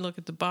 When we look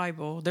at the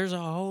Bible, there's a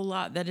whole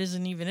lot that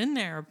isn't even in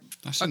there.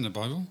 That's in the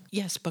Bible.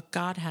 Yes, but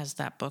God has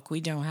that book.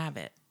 We don't have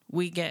it.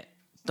 We get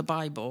the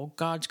Bible.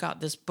 God's got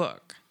this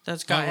book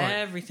that's got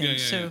everything.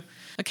 Yeah.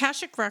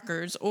 Akashic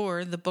Records,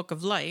 or the Book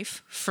of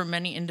Life, for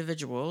many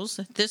individuals,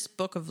 this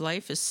Book of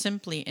Life is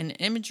simply an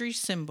imagery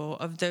symbol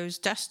of those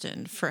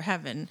destined for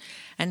heaven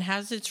and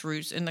has its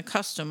roots in the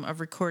custom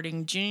of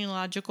recording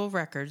genealogical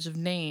records of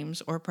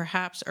names or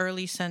perhaps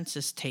early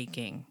census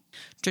taking.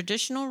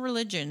 Traditional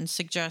religion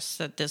suggests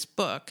that this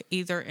book,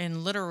 either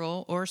in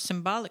literal or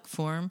symbolic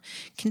form,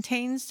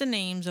 contains the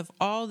names of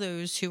all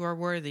those who are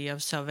worthy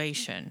of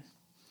salvation.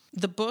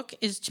 The book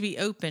is to be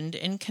opened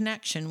in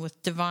connection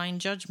with divine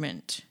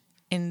judgment.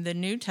 In the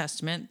New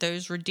Testament,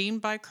 those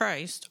redeemed by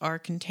Christ are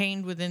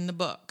contained within the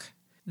book.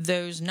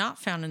 Those not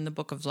found in the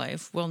Book of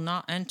Life will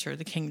not enter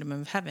the kingdom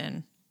of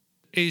heaven.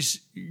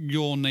 Is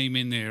your name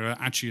in there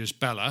actually as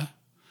Bella,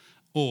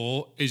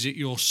 or is it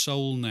your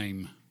soul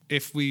name?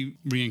 If we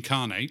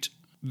reincarnate,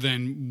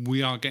 then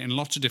we are getting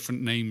lots of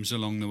different names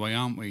along the way,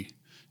 aren't we?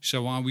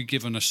 So are we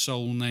given a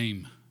soul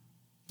name?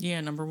 Yeah,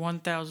 number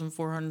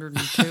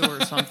 1,402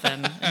 or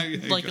something.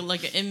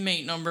 like an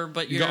inmate number,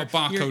 but you got a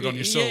barcode on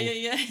your soul.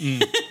 Yeah.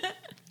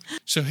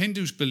 So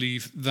Hindus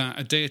believe that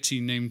a deity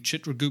named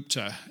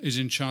Chitragupta is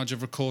in charge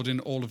of recording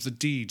all of the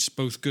deeds,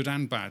 both good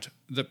and bad,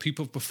 that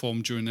people have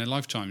performed during their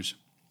lifetimes.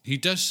 He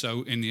does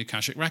so in the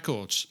Akashic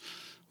Records,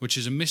 which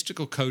is a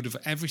mystical code of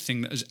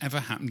everything that has ever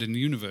happened in the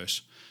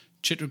universe.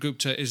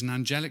 Chitragupta is an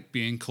angelic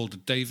being called a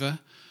Deva,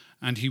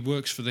 and he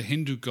works for the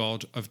Hindu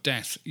god of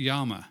death,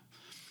 Yama,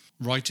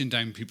 writing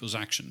down people's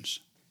actions.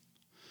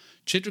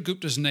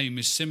 Chitragupta's name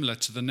is similar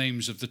to the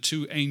names of the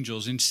two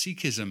angels in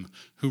Sikhism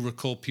who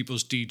record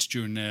people's deeds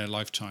during their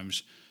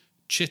lifetimes,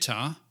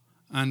 Chitta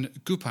and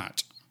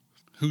Gupat,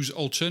 whose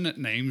alternate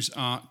names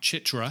are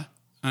Chitra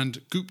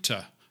and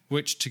Gupta,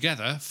 which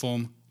together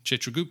form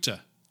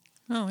Chitragupta.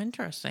 Oh,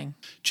 interesting.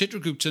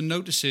 Chitragupta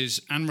notices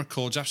and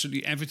records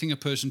absolutely everything a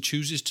person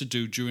chooses to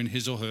do during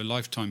his or her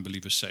lifetime,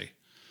 believers say.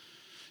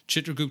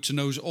 Chitragupta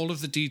knows all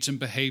of the deeds and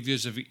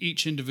behaviours of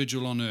each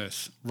individual on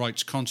Earth,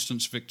 writes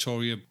Constance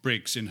Victoria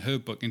Briggs in her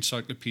book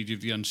Encyclopedia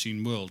of the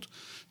Unseen World,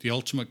 the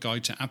ultimate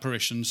guide to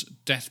apparitions,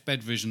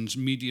 deathbed visions,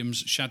 mediums,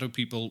 shadow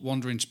people,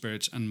 wandering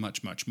spirits, and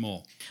much, much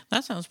more.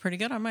 That sounds pretty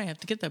good. I might have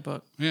to get that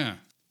book. Yeah.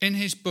 In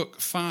his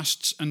book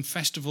Fasts and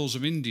Festivals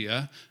of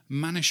India,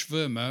 Manish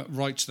Verma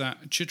writes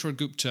that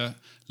Chitragupta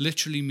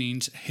literally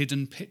means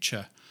hidden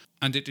picture,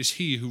 and it is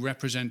he who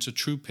represents a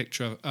true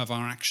picture of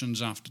our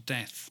actions after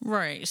death.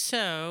 Right.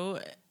 So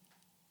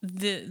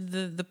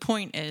the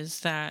point is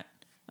that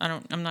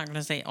I'm not going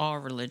to say all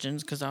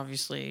religions, because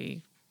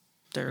obviously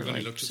they're We've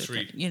only looked at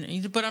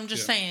three. But I'm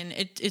just saying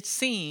it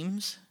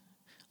seems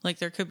like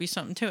there could be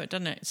something to it,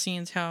 doesn't it?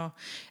 Seeing how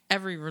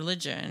every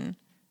religion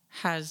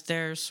has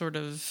their sort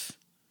of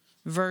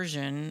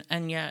version,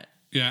 and yet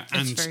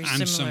it's very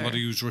similar.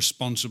 Somebody who's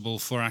responsible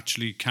for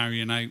actually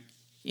carrying out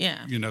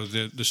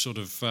the sort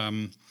of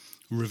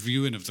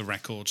reviewing of the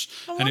records.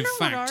 I wonder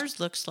what ours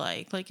looks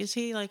like. Like, is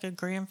he like a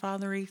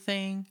grandfathery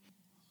thing?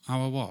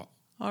 Our what?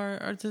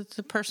 Or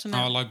the person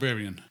Our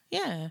librarian.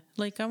 Yeah.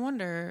 Like, I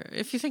wonder,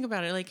 if you think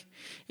about it, like,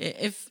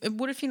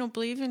 what if you don't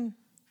believe in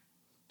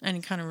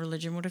any kind of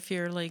religion? What if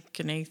you're like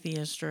an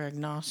atheist or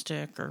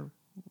agnostic or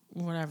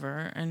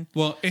whatever? And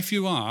well, if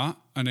you are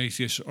an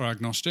atheist or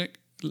agnostic,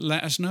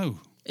 let us know.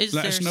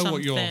 Let us know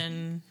what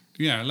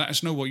let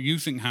us know what you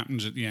think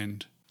happens at the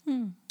end.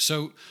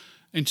 So,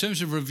 in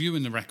terms of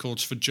reviewing the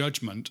records for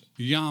judgment,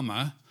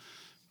 Yama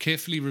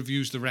carefully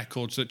reviews the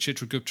records that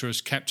Chitragupta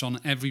has kept on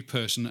every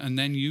person and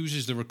then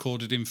uses the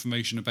recorded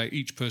information about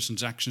each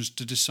person's actions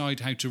to decide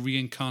how to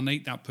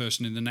reincarnate that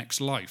person in the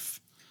next life.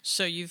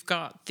 So you've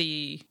got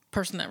the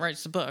person that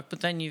writes the book,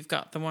 but then you've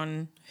got the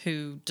one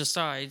who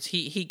decides.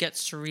 He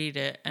gets to read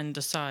it and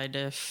decide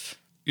if...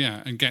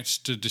 Yeah, and gets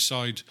to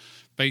decide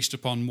based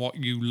upon what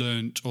you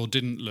learnt or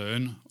didn't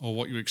learn, or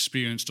what you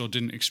experienced or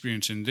didn't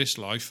experience in this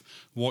life,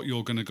 what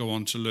you're going to go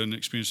on to learn and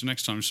experience the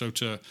next time. So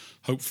to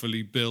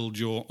hopefully build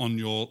your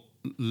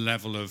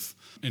level of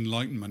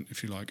enlightenment,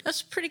 if you like.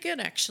 That's pretty good,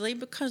 actually,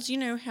 because you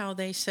know how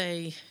they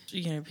say,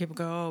 people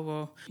go, oh,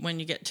 well, when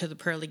you get to the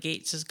pearly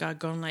gates, is God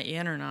going to let you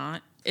in or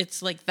not?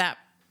 It's like that.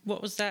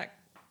 What was that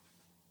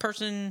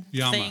person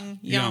thing?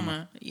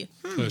 Yama. Yeah.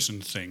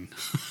 Person thing.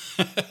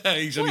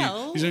 he's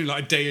only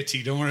like a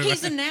deity. Don't worry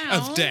he's about a noun.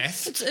 Of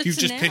death. It's You've a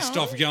just noun. pissed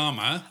off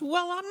Yama.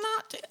 Well, I'm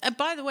not.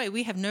 By the way,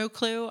 we have no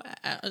clue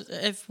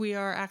if we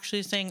are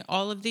actually saying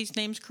all of these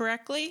names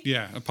correctly.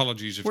 Yeah,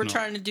 apologies if We're not.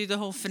 trying to do the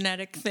whole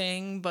phonetic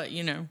thing, but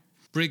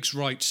Briggs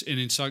writes in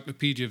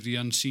Encyclopedia of the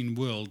Unseen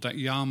World that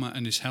Yama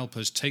and his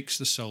helpers takes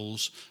the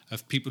souls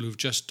of people who've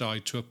just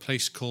died to a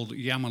place called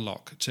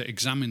Yamalok to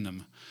examine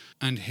them,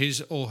 and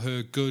his or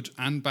her good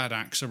and bad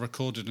acts are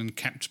recorded and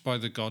kept by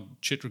the god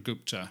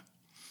Chitragupta.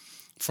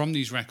 From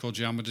these records,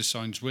 Yama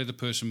decides where the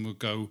person will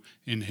go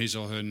in his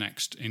or her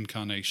next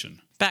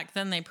incarnation. back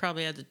then they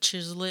probably had to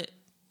chisel it,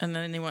 and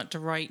then they went to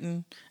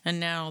writing, and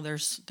now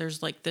there's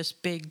like this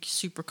big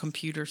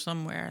supercomputer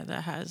somewhere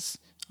that has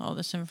all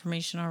this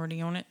information already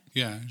on it.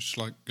 Yeah, it's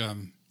like got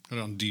it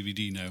on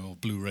DVD now or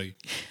Blu-ray.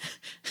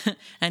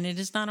 And it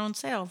is not on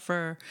sale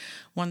for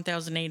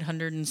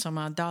 $1,800 and some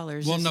odd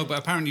dollars. Well, no, but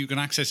apparently you can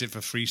access it for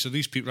free. So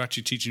these people are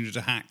actually teaching you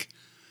to hack.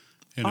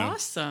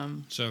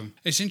 Awesome. So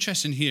it's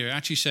interesting here. It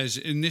actually says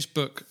in this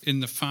book,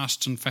 in the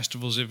Fasts and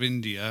Festivals of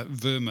India,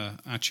 Verma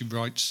actually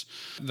writes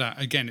that,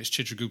 again, it's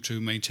Chitragupta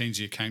who maintains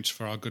the accounts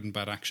for our good and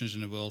bad actions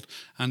in the world,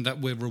 and that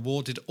we're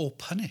rewarded or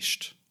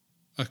punished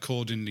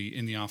accordingly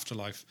in the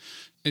afterlife.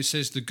 It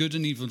says the good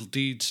and evil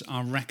deeds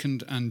are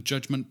reckoned and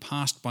judgment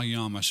passed by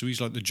Yama. So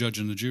he's like the judge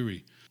and the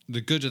jury.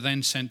 The good are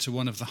then sent to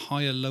one of the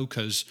higher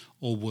lokas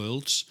or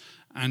worlds,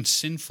 and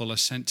sinful are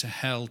sent to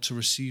hell to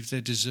receive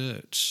their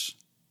deserts.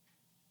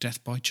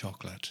 Death by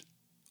chocolate.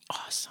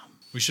 Awesome.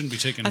 We shouldn't be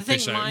taking a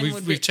piss out.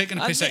 We've taken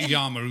a piss out of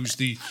Yama, who's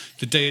the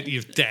deity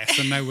of death,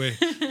 and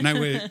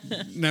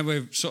now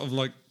we're sort of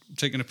like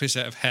taking a piss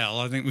out of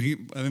hell. I think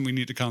we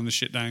need to calm this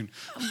shit down.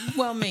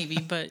 Well, maybe,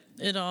 but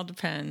it all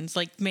depends.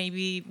 Like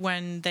maybe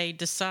when they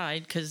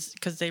decide, because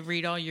they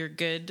read all your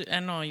good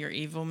and all your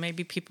evil,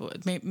 maybe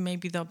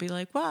they'll be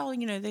like, well,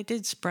 they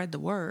did spread the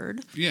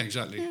word. Yeah,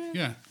 exactly.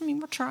 Yeah. I mean,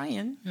 we're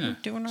trying. Yeah, we're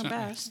doing our exactly.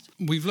 best.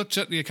 We've looked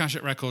at the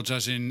Akashic Records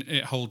as in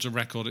it holds a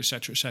record,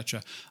 etc.,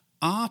 etc.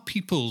 Are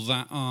people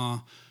that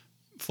are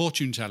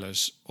fortune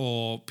tellers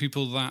or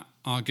people that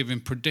are giving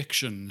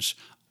predictions,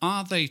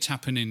 are they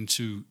tapping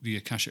into the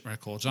Akashic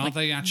Records? Are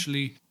they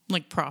actually...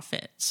 Like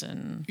prophets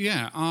and...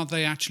 Yeah, are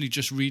they actually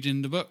just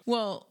reading the book?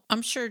 Well,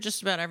 I'm sure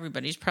just about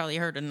everybody's probably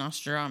heard of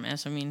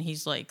Nostradamus. I mean,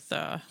 he's like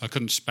the... I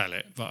couldn't spell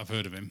it, but I've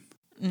heard of him.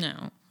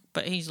 No,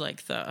 but he's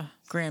like the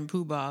Grand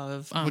Poobah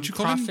of What'd you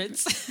call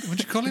prophets. him?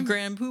 What'd you call him?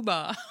 Grand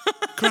Poobah.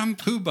 Grand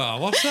Poobah,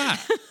 what's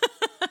that?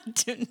 I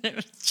don't know,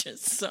 it's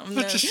just something...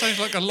 That just sounds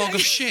like a log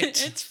of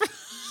shit. It's...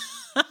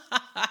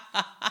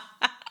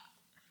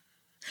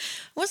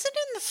 Was it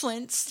in the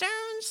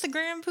Flintstones, the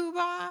Grand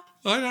Poobah?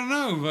 I don't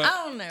know, but...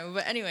 I don't know,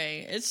 but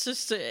anyway, it's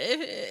just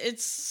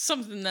it's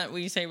something that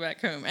we say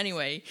back home.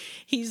 Anyway,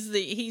 he's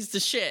the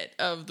shit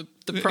of the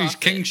prophets. He's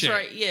king shit.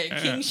 Right, yeah,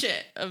 king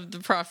shit of the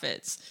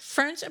prophets.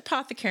 French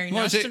apothecary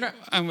What is it?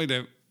 Nostradamus. And we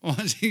do. What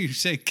did you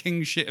say?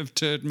 King shit of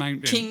Turd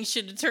Mountain. King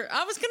shit of turd.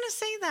 I was going to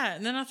say that,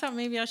 and then I thought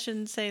maybe I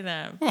shouldn't say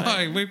that. But...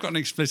 Why? We've got an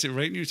explicit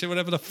rating. You say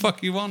whatever the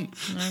fuck you want.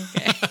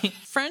 Okay.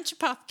 French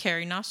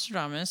apothecary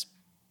Nostradamus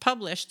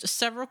published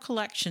several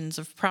collections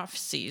of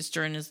prophecies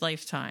during his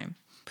lifetime,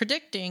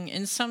 predicting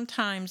in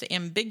sometimes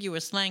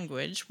ambiguous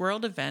language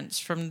world events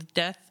from the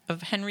death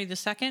of Henry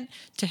II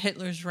to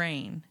Hitler's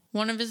reign.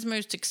 One of his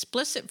most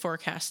explicit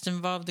forecasts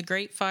involved the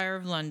Great Fire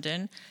of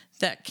London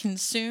that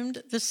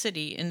consumed the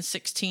city in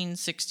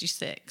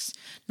 1666.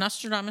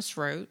 Nostradamus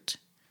wrote,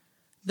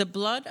 "The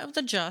blood of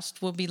the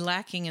just will be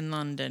lacking in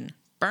London,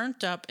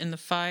 burnt up in the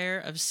fire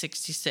of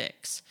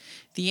 66.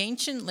 The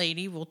ancient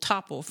lady will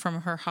topple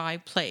from her high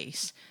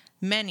place.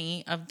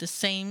 Many of the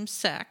same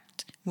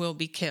sect will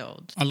be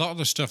killed." A lot of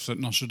the stuff that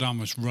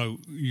Nostradamus wrote,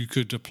 you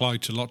could apply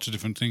to lots of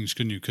different things,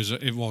 couldn't you? Because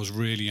it was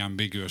really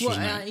ambiguous,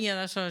 wasn't it? Yeah,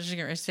 that's what I was just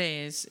going to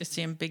say. It's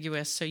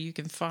ambiguous, so you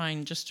can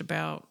find just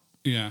about...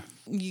 Yeah.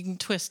 You can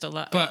twist a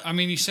lot. But, I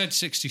mean, he said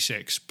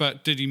 66,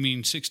 but did he mean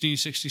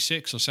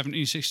 1666 or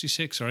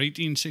 1766 or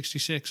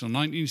 1866 or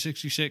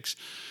 1966?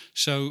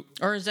 So...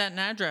 Or is that an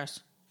address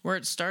where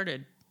it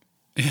started?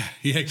 Yeah,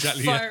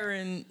 exactly. Fire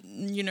in,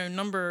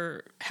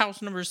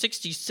 house number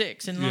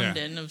 66 in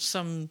London of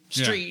some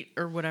street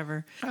or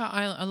whatever.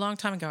 A long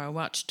time ago, I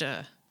watched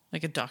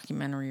like a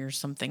documentary or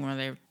something where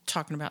they were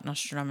talking about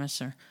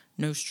Nostradamus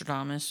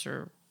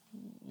or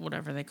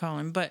whatever they call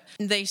him. But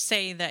they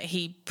say that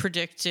he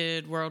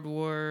predicted World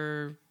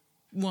War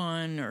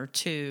I or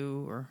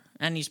II,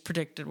 and he's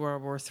predicted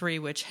World War III,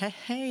 which,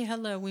 hey,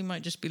 hello, we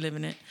might just be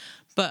living it.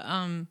 But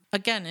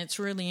again, it's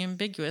really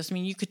ambiguous. I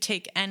mean, you could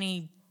take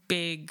any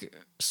big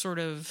sort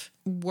of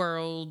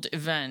world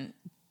event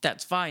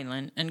that's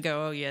violent and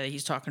go, oh, yeah,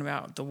 he's talking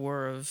about the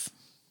war of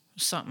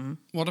something.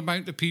 What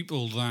about the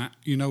people that,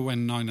 you know,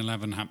 when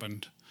 9/11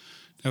 happened,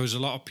 there was a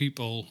lot of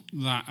people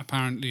that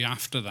apparently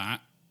after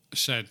that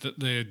said that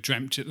they had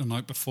dreamt it the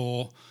night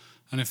before.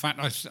 And in fact,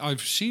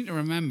 I've seemed to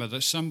remember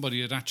that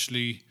somebody had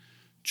actually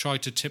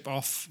tried to tip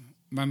off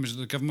members of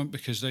the government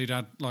because they'd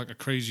had like a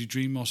crazy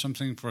dream or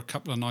something for a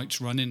couple of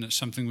nights running that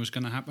something was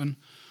going to happen.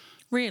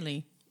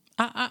 Really?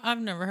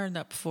 I've never heard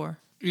that before.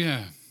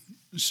 Yeah.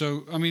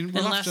 So, I mean,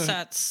 we'll unless have to...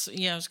 that's,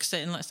 yeah, I was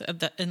going to say,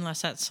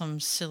 unless that's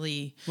some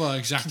silly. Well,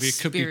 exactly.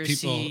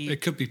 Conspiracy.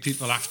 It could be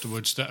people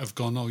afterwards that have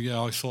gone, oh,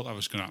 yeah, I thought that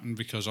was going to happen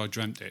because I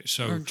dreamt it.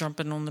 So, or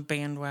jumping on the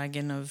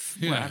bandwagon of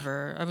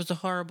whatever. It was a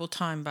horrible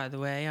time, by the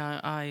way.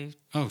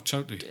 Oh,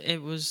 totally.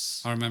 It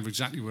was... I remember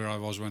exactly where I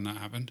was when that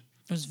happened.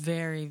 It was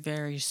very,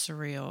 very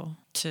surreal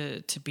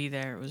to be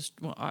there. It was...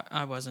 Well,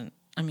 I wasn't...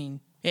 I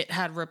mean, it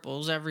had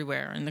ripples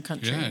everywhere in the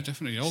country. Yeah,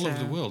 definitely. All over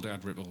the world it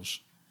had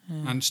ripples.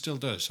 And still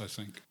does, I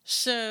think.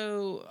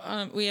 So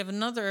we have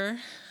another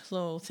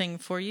little thing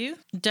for you.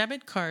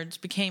 Debit cards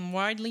became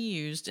widely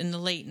used in the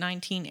late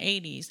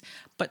 1980s,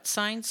 but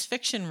science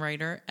fiction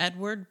writer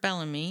Edward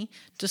Bellamy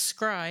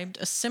described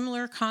a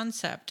similar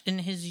concept in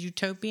his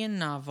utopian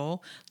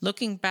novel,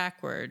 Looking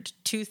Backward,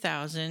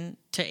 2000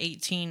 to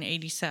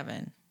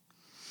 1887.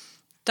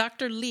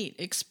 Dr. Leet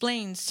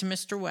explains to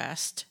Mr.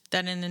 West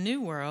that in the New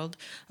World,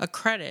 a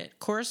credit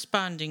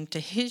corresponding to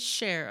his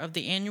share of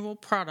the annual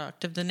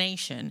product of the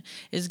nation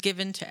is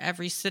given to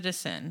every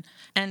citizen,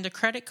 and a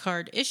credit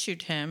card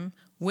issued him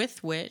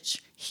with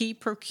which he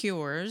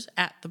procures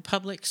at the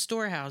public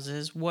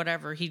storehouses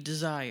whatever he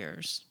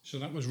desires. So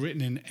that was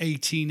written in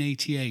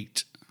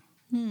 1888.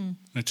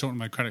 They're talking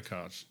about credit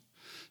cards.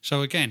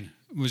 So again,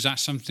 was that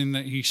something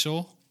that he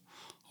saw?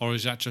 Or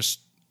is that just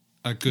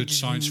a good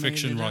science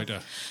fiction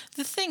writer?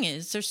 The thing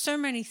is, there's so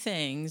many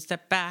things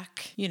that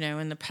back,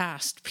 in the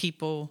past,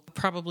 people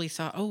probably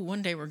thought, oh,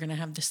 one day we're going to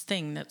have this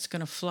thing that's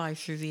going to fly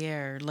through the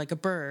air like a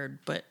bird.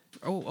 But,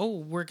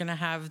 we're going to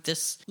have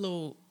this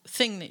little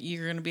thing that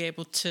you're going to be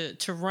able to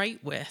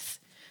write with,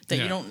 that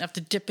you don't have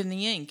to dip in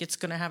the ink. It's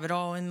going to have it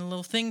all in the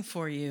little thing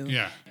for you.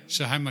 Yeah.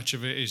 So how much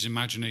of it is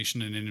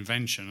imagination and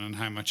invention, and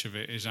how much of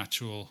it is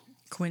actual...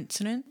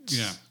 coincidence?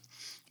 Yeah.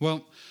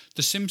 Well,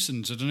 The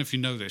Simpsons, I don't know if you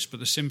know this, but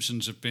The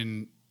Simpsons have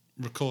been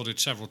recorded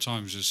several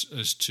times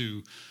as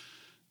to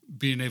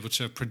being able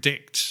to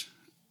predict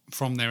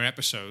from their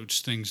episodes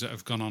things that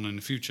have gone on in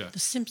the future. The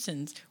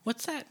Simpsons.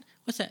 What's that?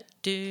 How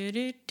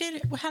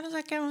does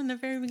that go in the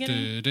very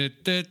beginning?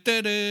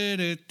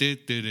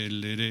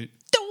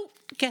 Don't.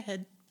 Go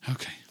ahead.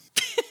 Okay.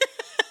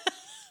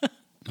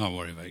 I'll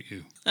worry about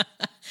you.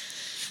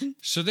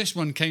 So this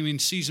one came in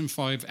Season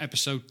 5,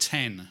 Episode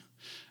 10.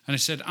 And it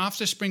said,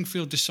 after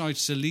Springfield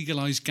decides to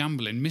legalise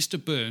gambling,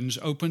 Mr. Burns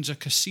opens a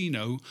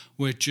casino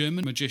where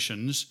German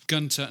magicians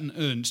Gunther and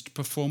Ernst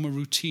perform a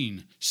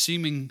routine,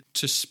 seeming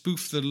to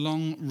spoof the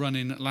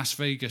long-running Las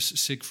Vegas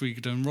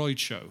Siegfried and Roy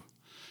show.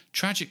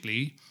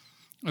 Tragically,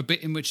 a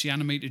bit in which the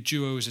animated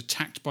duo is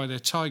attacked by their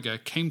tiger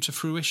came to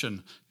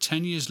fruition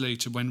 10 years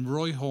later when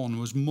Roy Horn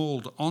was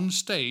mauled on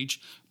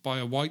stage by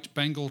a white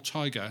Bengal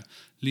tiger,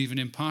 leaving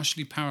him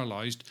partially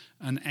paralysed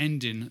and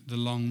ending the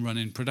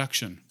long-running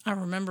production. I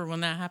remember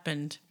when that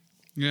happened.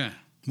 Yeah.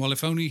 Well,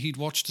 if only he'd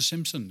watched The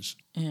Simpsons.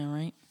 Yeah,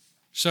 right.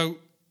 So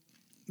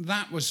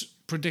that was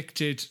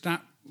predicted in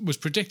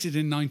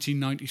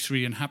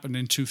 1993 and happened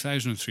in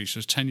 2003, so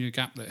there's a 10-year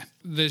gap there.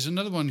 There's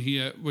another one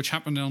here which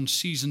happened on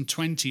Season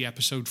 20,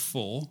 Episode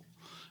 4,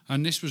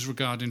 and this was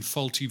regarding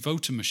faulty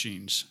voter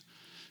machines.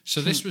 So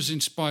this was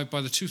inspired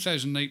by the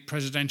 2008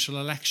 presidential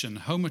election.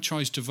 Homer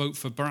tries to vote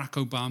for Barack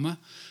Obama,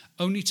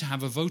 only to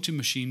have a voting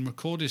machine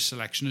record his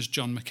selection as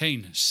John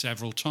McCain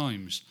several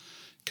times.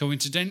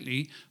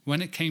 Coincidentally,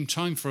 when it came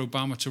time for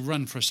Obama to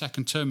run for a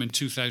second term in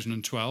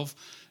 2012,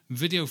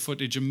 video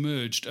footage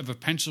emerged of a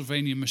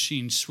Pennsylvania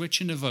machine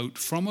switching a vote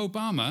from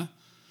Obama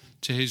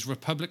to his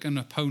Republican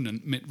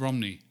opponent, Mitt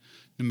Romney.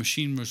 The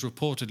machine was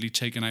reportedly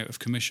taken out of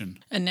commission.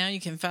 And now you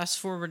can fast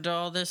forward to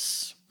all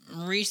this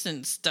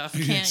recent stuff,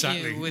 can't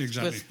you?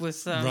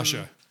 With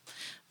Russia.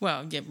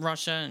 Well, yeah,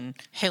 Russia and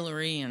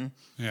Hillary and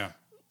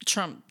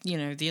Trump,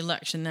 the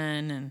election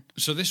then. And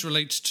so this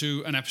relates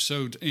to an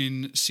episode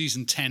in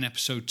Season 10,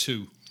 Episode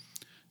 2.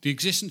 The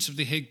existence of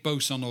the Higgs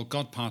boson or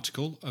God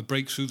particle, a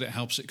breakthrough that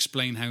helps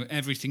explain how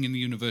everything in the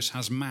universe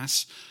has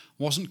mass,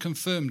 wasn't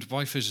confirmed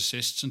by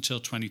physicists until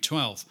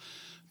 2012.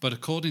 But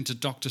according to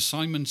Dr.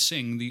 Simon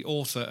Singh, the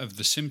author of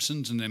The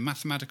Simpsons and Their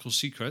Mathematical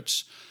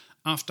Secrets,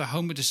 after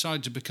Homer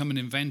decided to become an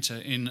inventor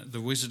in the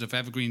Wizard of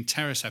Evergreen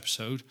Terrace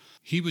episode,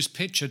 he was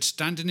pictured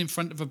standing in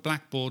front of a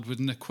blackboard with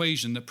an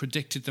equation that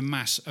predicted the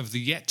mass of the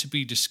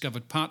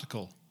yet-to-be-discovered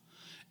particle.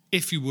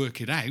 If you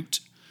work it out,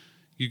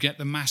 you get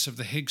the mass of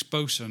the Higgs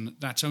boson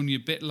that's only a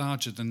bit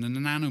larger than the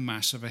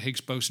nanomass of a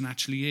Higgs boson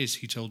actually is,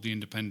 he told The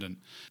Independent.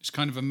 It's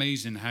kind of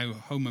amazing how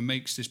Homer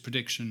makes this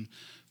prediction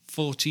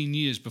 14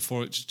 years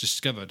before it's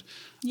discovered.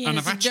 Yeah, and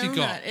it's a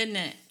donut, isn't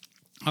it?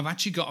 I've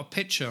actually got a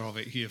picture of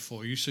it here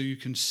for you so you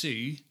can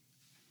see.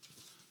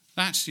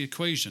 That's the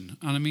equation.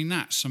 And I mean,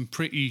 that's some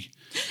pretty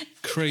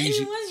crazy...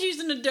 He was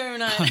using a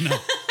donut. I know.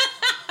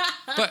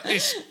 But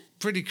it's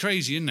pretty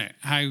crazy, isn't it?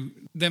 How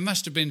there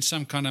must have been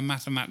some kind of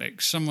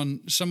mathematics.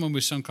 Someone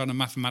with some kind of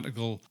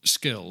mathematical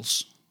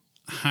skills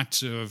had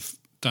to have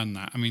done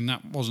that. I mean,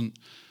 that wasn't...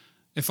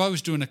 If I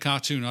was doing a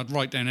cartoon, I'd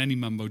write down any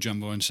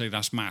mumbo-jumbo and say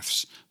that's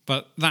maths.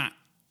 But that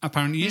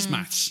apparently is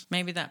maths.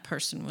 Maybe that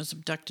person was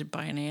abducted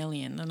by an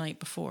alien the night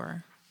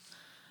before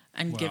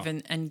and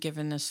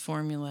given this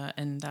formula,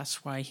 and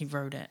that's why he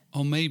wrote it.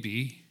 Or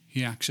maybe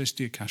he accessed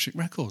the Akashic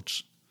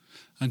Records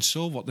and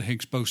saw what the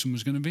Higgs boson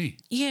was going to be.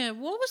 Yeah,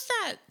 what was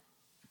that?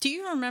 Do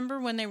you remember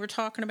when they were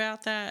talking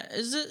about that?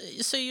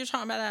 So you're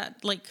talking about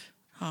that, like...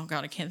 Oh,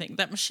 God, I can't think.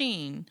 That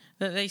machine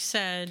that they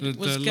said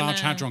was the Large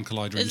Hadron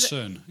Collider in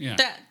CERN. Yeah.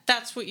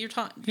 That's what you're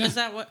talking... Yeah. Is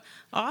that what...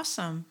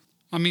 Awesome.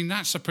 I mean,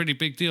 that's a pretty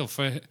big deal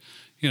for,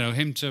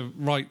 him to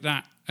write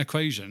that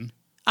equation.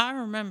 I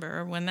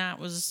remember when that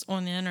was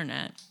on the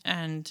internet,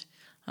 and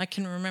I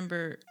can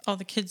remember all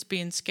the kids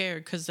being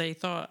scared because they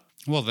thought...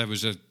 Well, there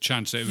was a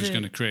chance that it was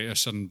going to create a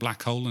sudden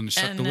black hole and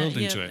suck the world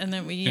into it. And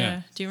then do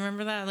you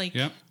remember that?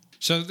 Yeah.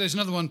 So there's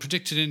another one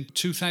predicted in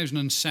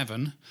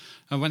 2007,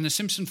 when the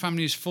Simpson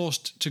family is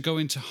forced to go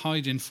into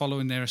hiding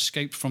following their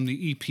escape from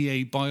the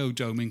EPA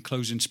biodome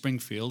enclosed in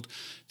Springfield.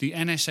 The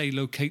NSA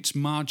locates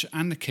Marge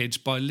and the kids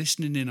by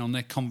listening in on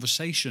their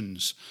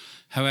conversations.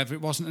 However,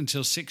 it wasn't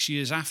until 6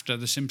 years after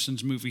the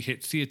Simpsons movie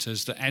hit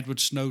theatres that Edward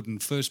Snowden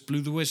first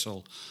blew the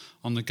whistle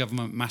on the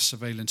government mass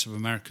surveillance of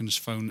Americans'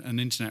 phone and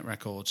internet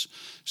records.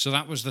 So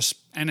that was the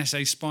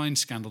NSA spying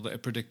scandal that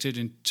it predicted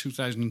in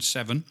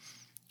 2007.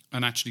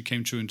 And actually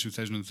came true in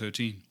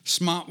 2013.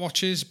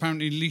 Smartwatches,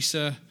 apparently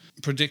Lisa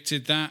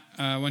predicted that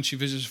when she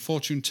visited a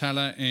fortune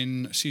teller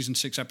in season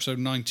 6, episode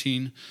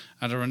 19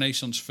 at a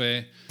Renaissance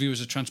fair. Viewers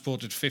are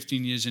transported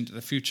 15 years into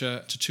the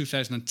future to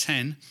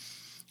 2010,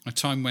 a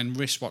time when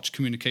wristwatch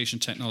communication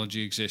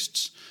technology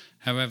exists.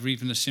 However,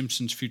 even the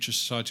Simpsons' future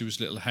society was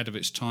little ahead of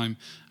its time,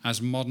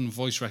 as modern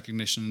voice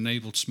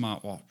recognition-enabled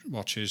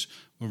smartwatches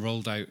were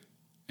rolled out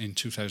in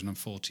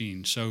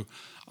 2014. So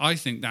I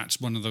think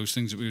that's one of those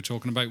things that we were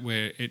talking about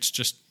where it's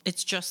just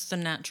the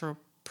natural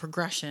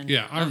progression.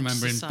 Yeah, I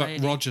remember society.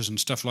 In Buck Rogers and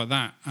stuff like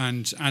that,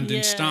 and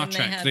in Star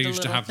Trek they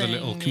used to have the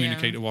little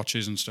communicator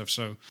watches and stuff.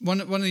 So one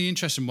of the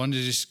interesting ones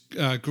is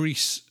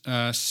Grease,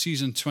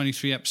 season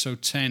 23,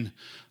 episode 10,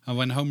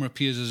 when Homer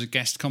appears as a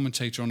guest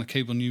commentator on a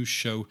cable news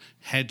show,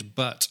 Head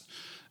Butt.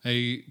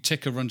 A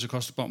ticker runs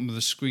across the bottom of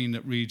the screen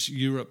that reads,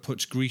 "Europe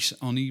puts Greece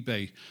on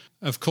eBay."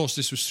 Of course,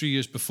 this was 3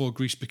 years before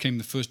Greece became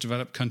the first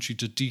developed country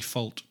to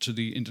default to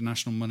the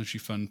International Monetary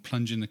Fund,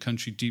 plunging the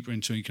country deeper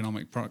into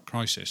economic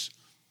crisis.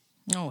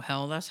 Oh,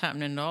 hell, that's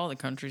happening to all the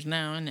countries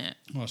now, isn't it?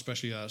 Well,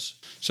 especially us.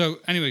 So,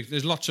 anyway,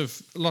 there's lots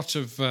of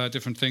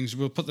different things.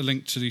 We'll put the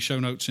link to the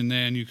show notes in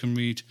there, and you can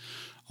read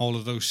all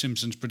of those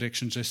Simpsons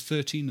predictions. There's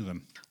 13 of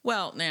them.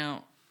 Well,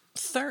 now,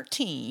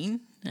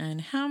 13...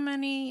 And how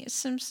many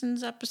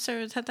Simpsons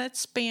episodes had that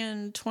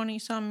spanned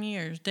 20-some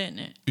years, didn't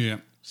it? Yeah.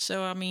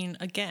 So, I mean,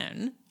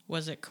 again,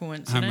 was it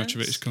coincidence? How much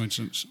of it is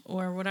coincidence?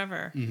 Or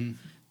whatever. Mm-hmm.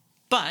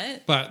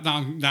 But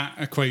that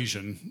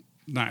equation,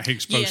 that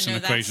Higgs boson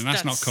equation,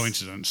 that's not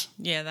coincidence.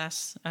 Yeah,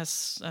 that's a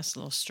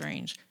little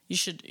strange. You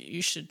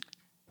should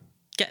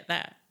get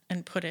that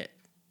and put it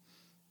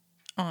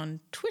on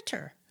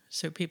Twitter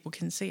so people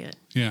can see it.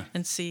 Yeah.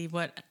 And see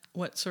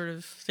what sort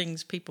of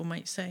things people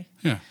might say.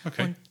 Yeah,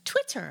 okay. On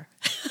Twitter.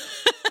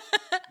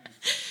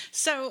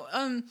 So,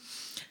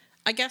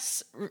 I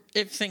guess if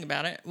you think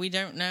about it, we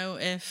don't know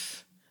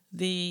if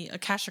the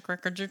Akashic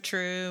Records are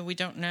true. We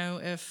don't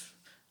know if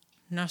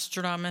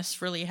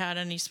Nostradamus really had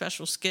any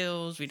special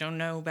skills. We don't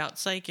know about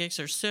psychics.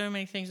 There's so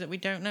many things that we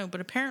don't know.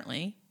 But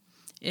apparently,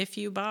 if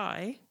you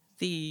buy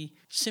the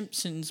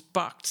Simpsons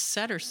box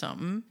set or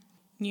something,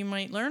 you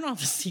might learn all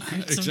the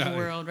secrets of the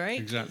world, right?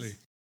 Exactly.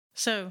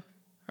 So,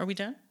 are we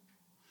done?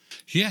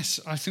 Yes,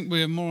 I think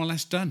we're more or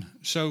less done.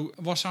 So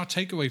what's our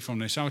takeaway from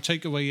this? Our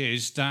takeaway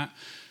is that,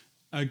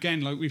 again,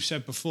 like we've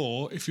said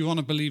before, if you want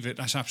to believe it,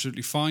 that's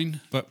absolutely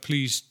fine. But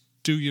please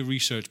do your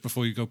research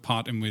before you go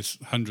parting with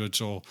hundreds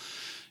or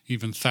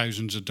even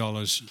thousands of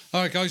dollars.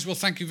 All right, guys. Well,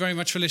 thank you very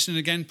much for listening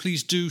again.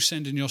 Please do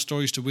send in your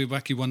stories to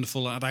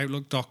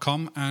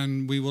weirdwackywonderful@outlook.com,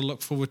 and we will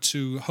look forward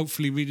to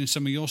hopefully reading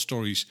some of your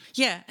stories.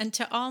 Yeah, and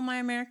to all my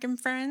American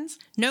friends,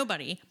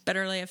 nobody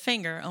better lay a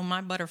finger on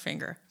my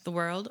butterfinger. The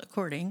world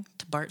according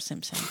to Bart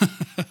Simpson.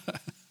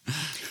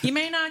 You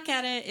may not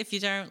get it if you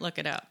don't look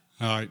it up.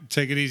 All right.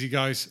 Take it easy,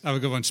 guys. Have a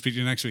good one. Speak to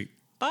you next week.